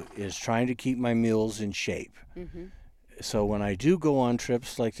do is trying to keep my mules in shape. So when I do go on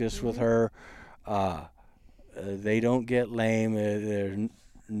trips like this with her, they don't get lame.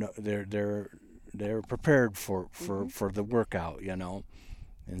 They're prepared for the workout, you know.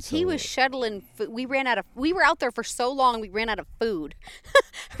 And so he was shuttling. We were out there for so long. We ran out of food.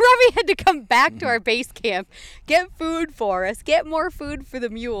 Robbie had to come back to our base camp, get food for us, get more food for the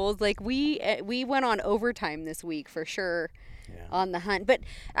mules. Like we went on overtime this week for sure. On the hunt. But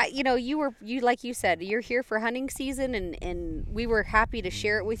you like you said, you're here for hunting season, and we were happy to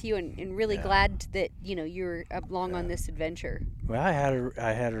share it with you, and really glad that you're along on this adventure. Well, I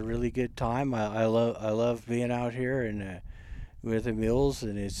had a really good time. I love being out here and with the mules,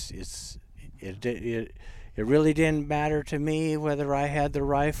 and it really didn't matter to me whether I had the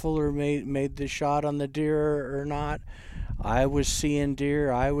rifle or made the shot on the deer or not. I was seeing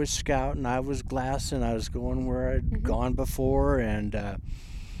deer, I was scouting, I was glassing, I was going where I'd gone before, and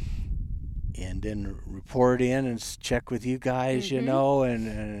then report in and check with you guys,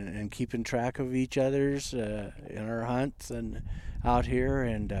 and keeping track of each other's in our hunts and out here,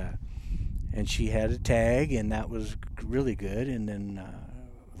 and she had a tag, and that was really good. And then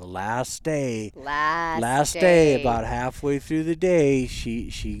the last day, about halfway through the day,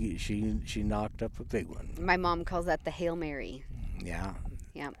 she knocked up a big one. My mom calls that the Hail Mary. Yeah.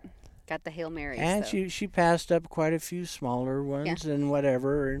 Got the Hail Mary. And so. she passed up quite a few smaller ones and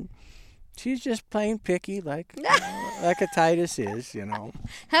whatever, and she's just plain picky like a Titus is, You know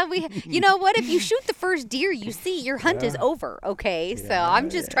what? If you shoot the first deer you see, your hunt is over. Okay, so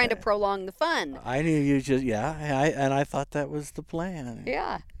I'm just trying to prolong the fun. I knew you just and I thought that was the plan.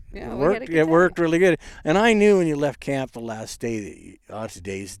 Yeah, it worked really good. And I knew when you left camp the last day that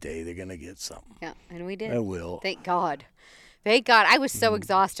today's day they're gonna get something. Yeah, and we did. I will. Thank God. I was so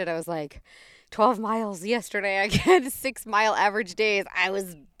exhausted. I was like, 12 miles yesterday. I had 6 mile average days. I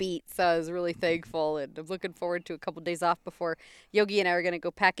was beat, so I was really thankful, and I'm looking forward to a couple days off before Yogi and I are going to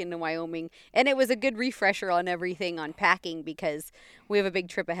go pack into Wyoming. And it was a good refresher on everything on packing, because we have a big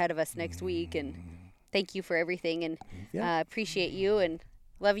trip ahead of us next week. And thank you for everything, and appreciate you, and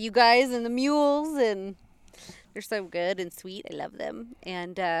love you guys and the mules, and they're so good and sweet. I love them.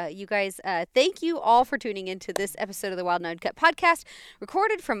 And you guys, thank you all for tuning into this episode of the Wild and Uncut podcast,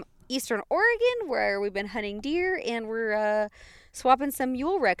 recorded from Eastern Oregon, where we've been hunting deer, and we're swapping some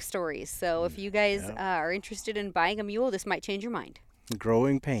mule wreck stories. So if you guys are interested in buying a mule, this might change your mind.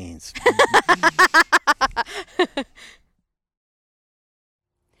 Growing pains.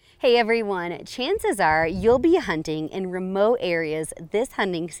 Hey everyone, chances are you'll be hunting in remote areas this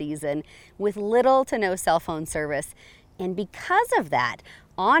hunting season with little to no cell phone service. And because of that,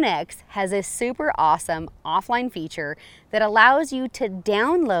 onX has a super awesome offline feature that allows you to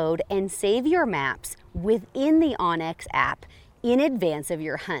download and save your maps within the onX app in advance of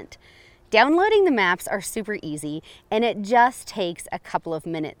your hunt. Downloading the maps are super easy, and it just takes a couple of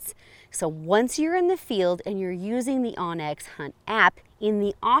minutes. So once you're in the field and you're using the onX Hunt app in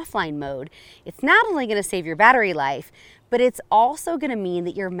the offline mode, it's not only going to save your battery life, but it's also going to mean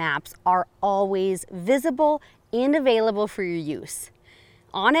that your maps are always visible and available for your use.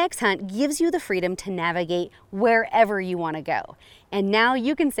 onX Hunt gives you the freedom to navigate wherever you want to go. And now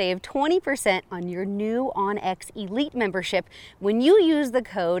you can save 20% on your new onX Elite membership when you use the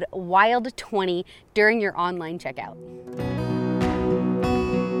code WILD20 during your online checkout.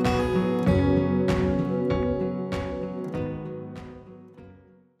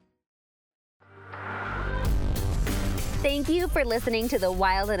 Thank you for listening to the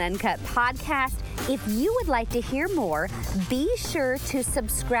Wild and Uncut podcast. If you would like to hear more, be sure to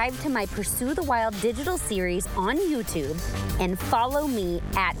subscribe to my Pursue the Wild digital series on YouTube, and follow me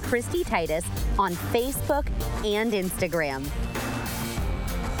at Christy Titus on Facebook and Instagram.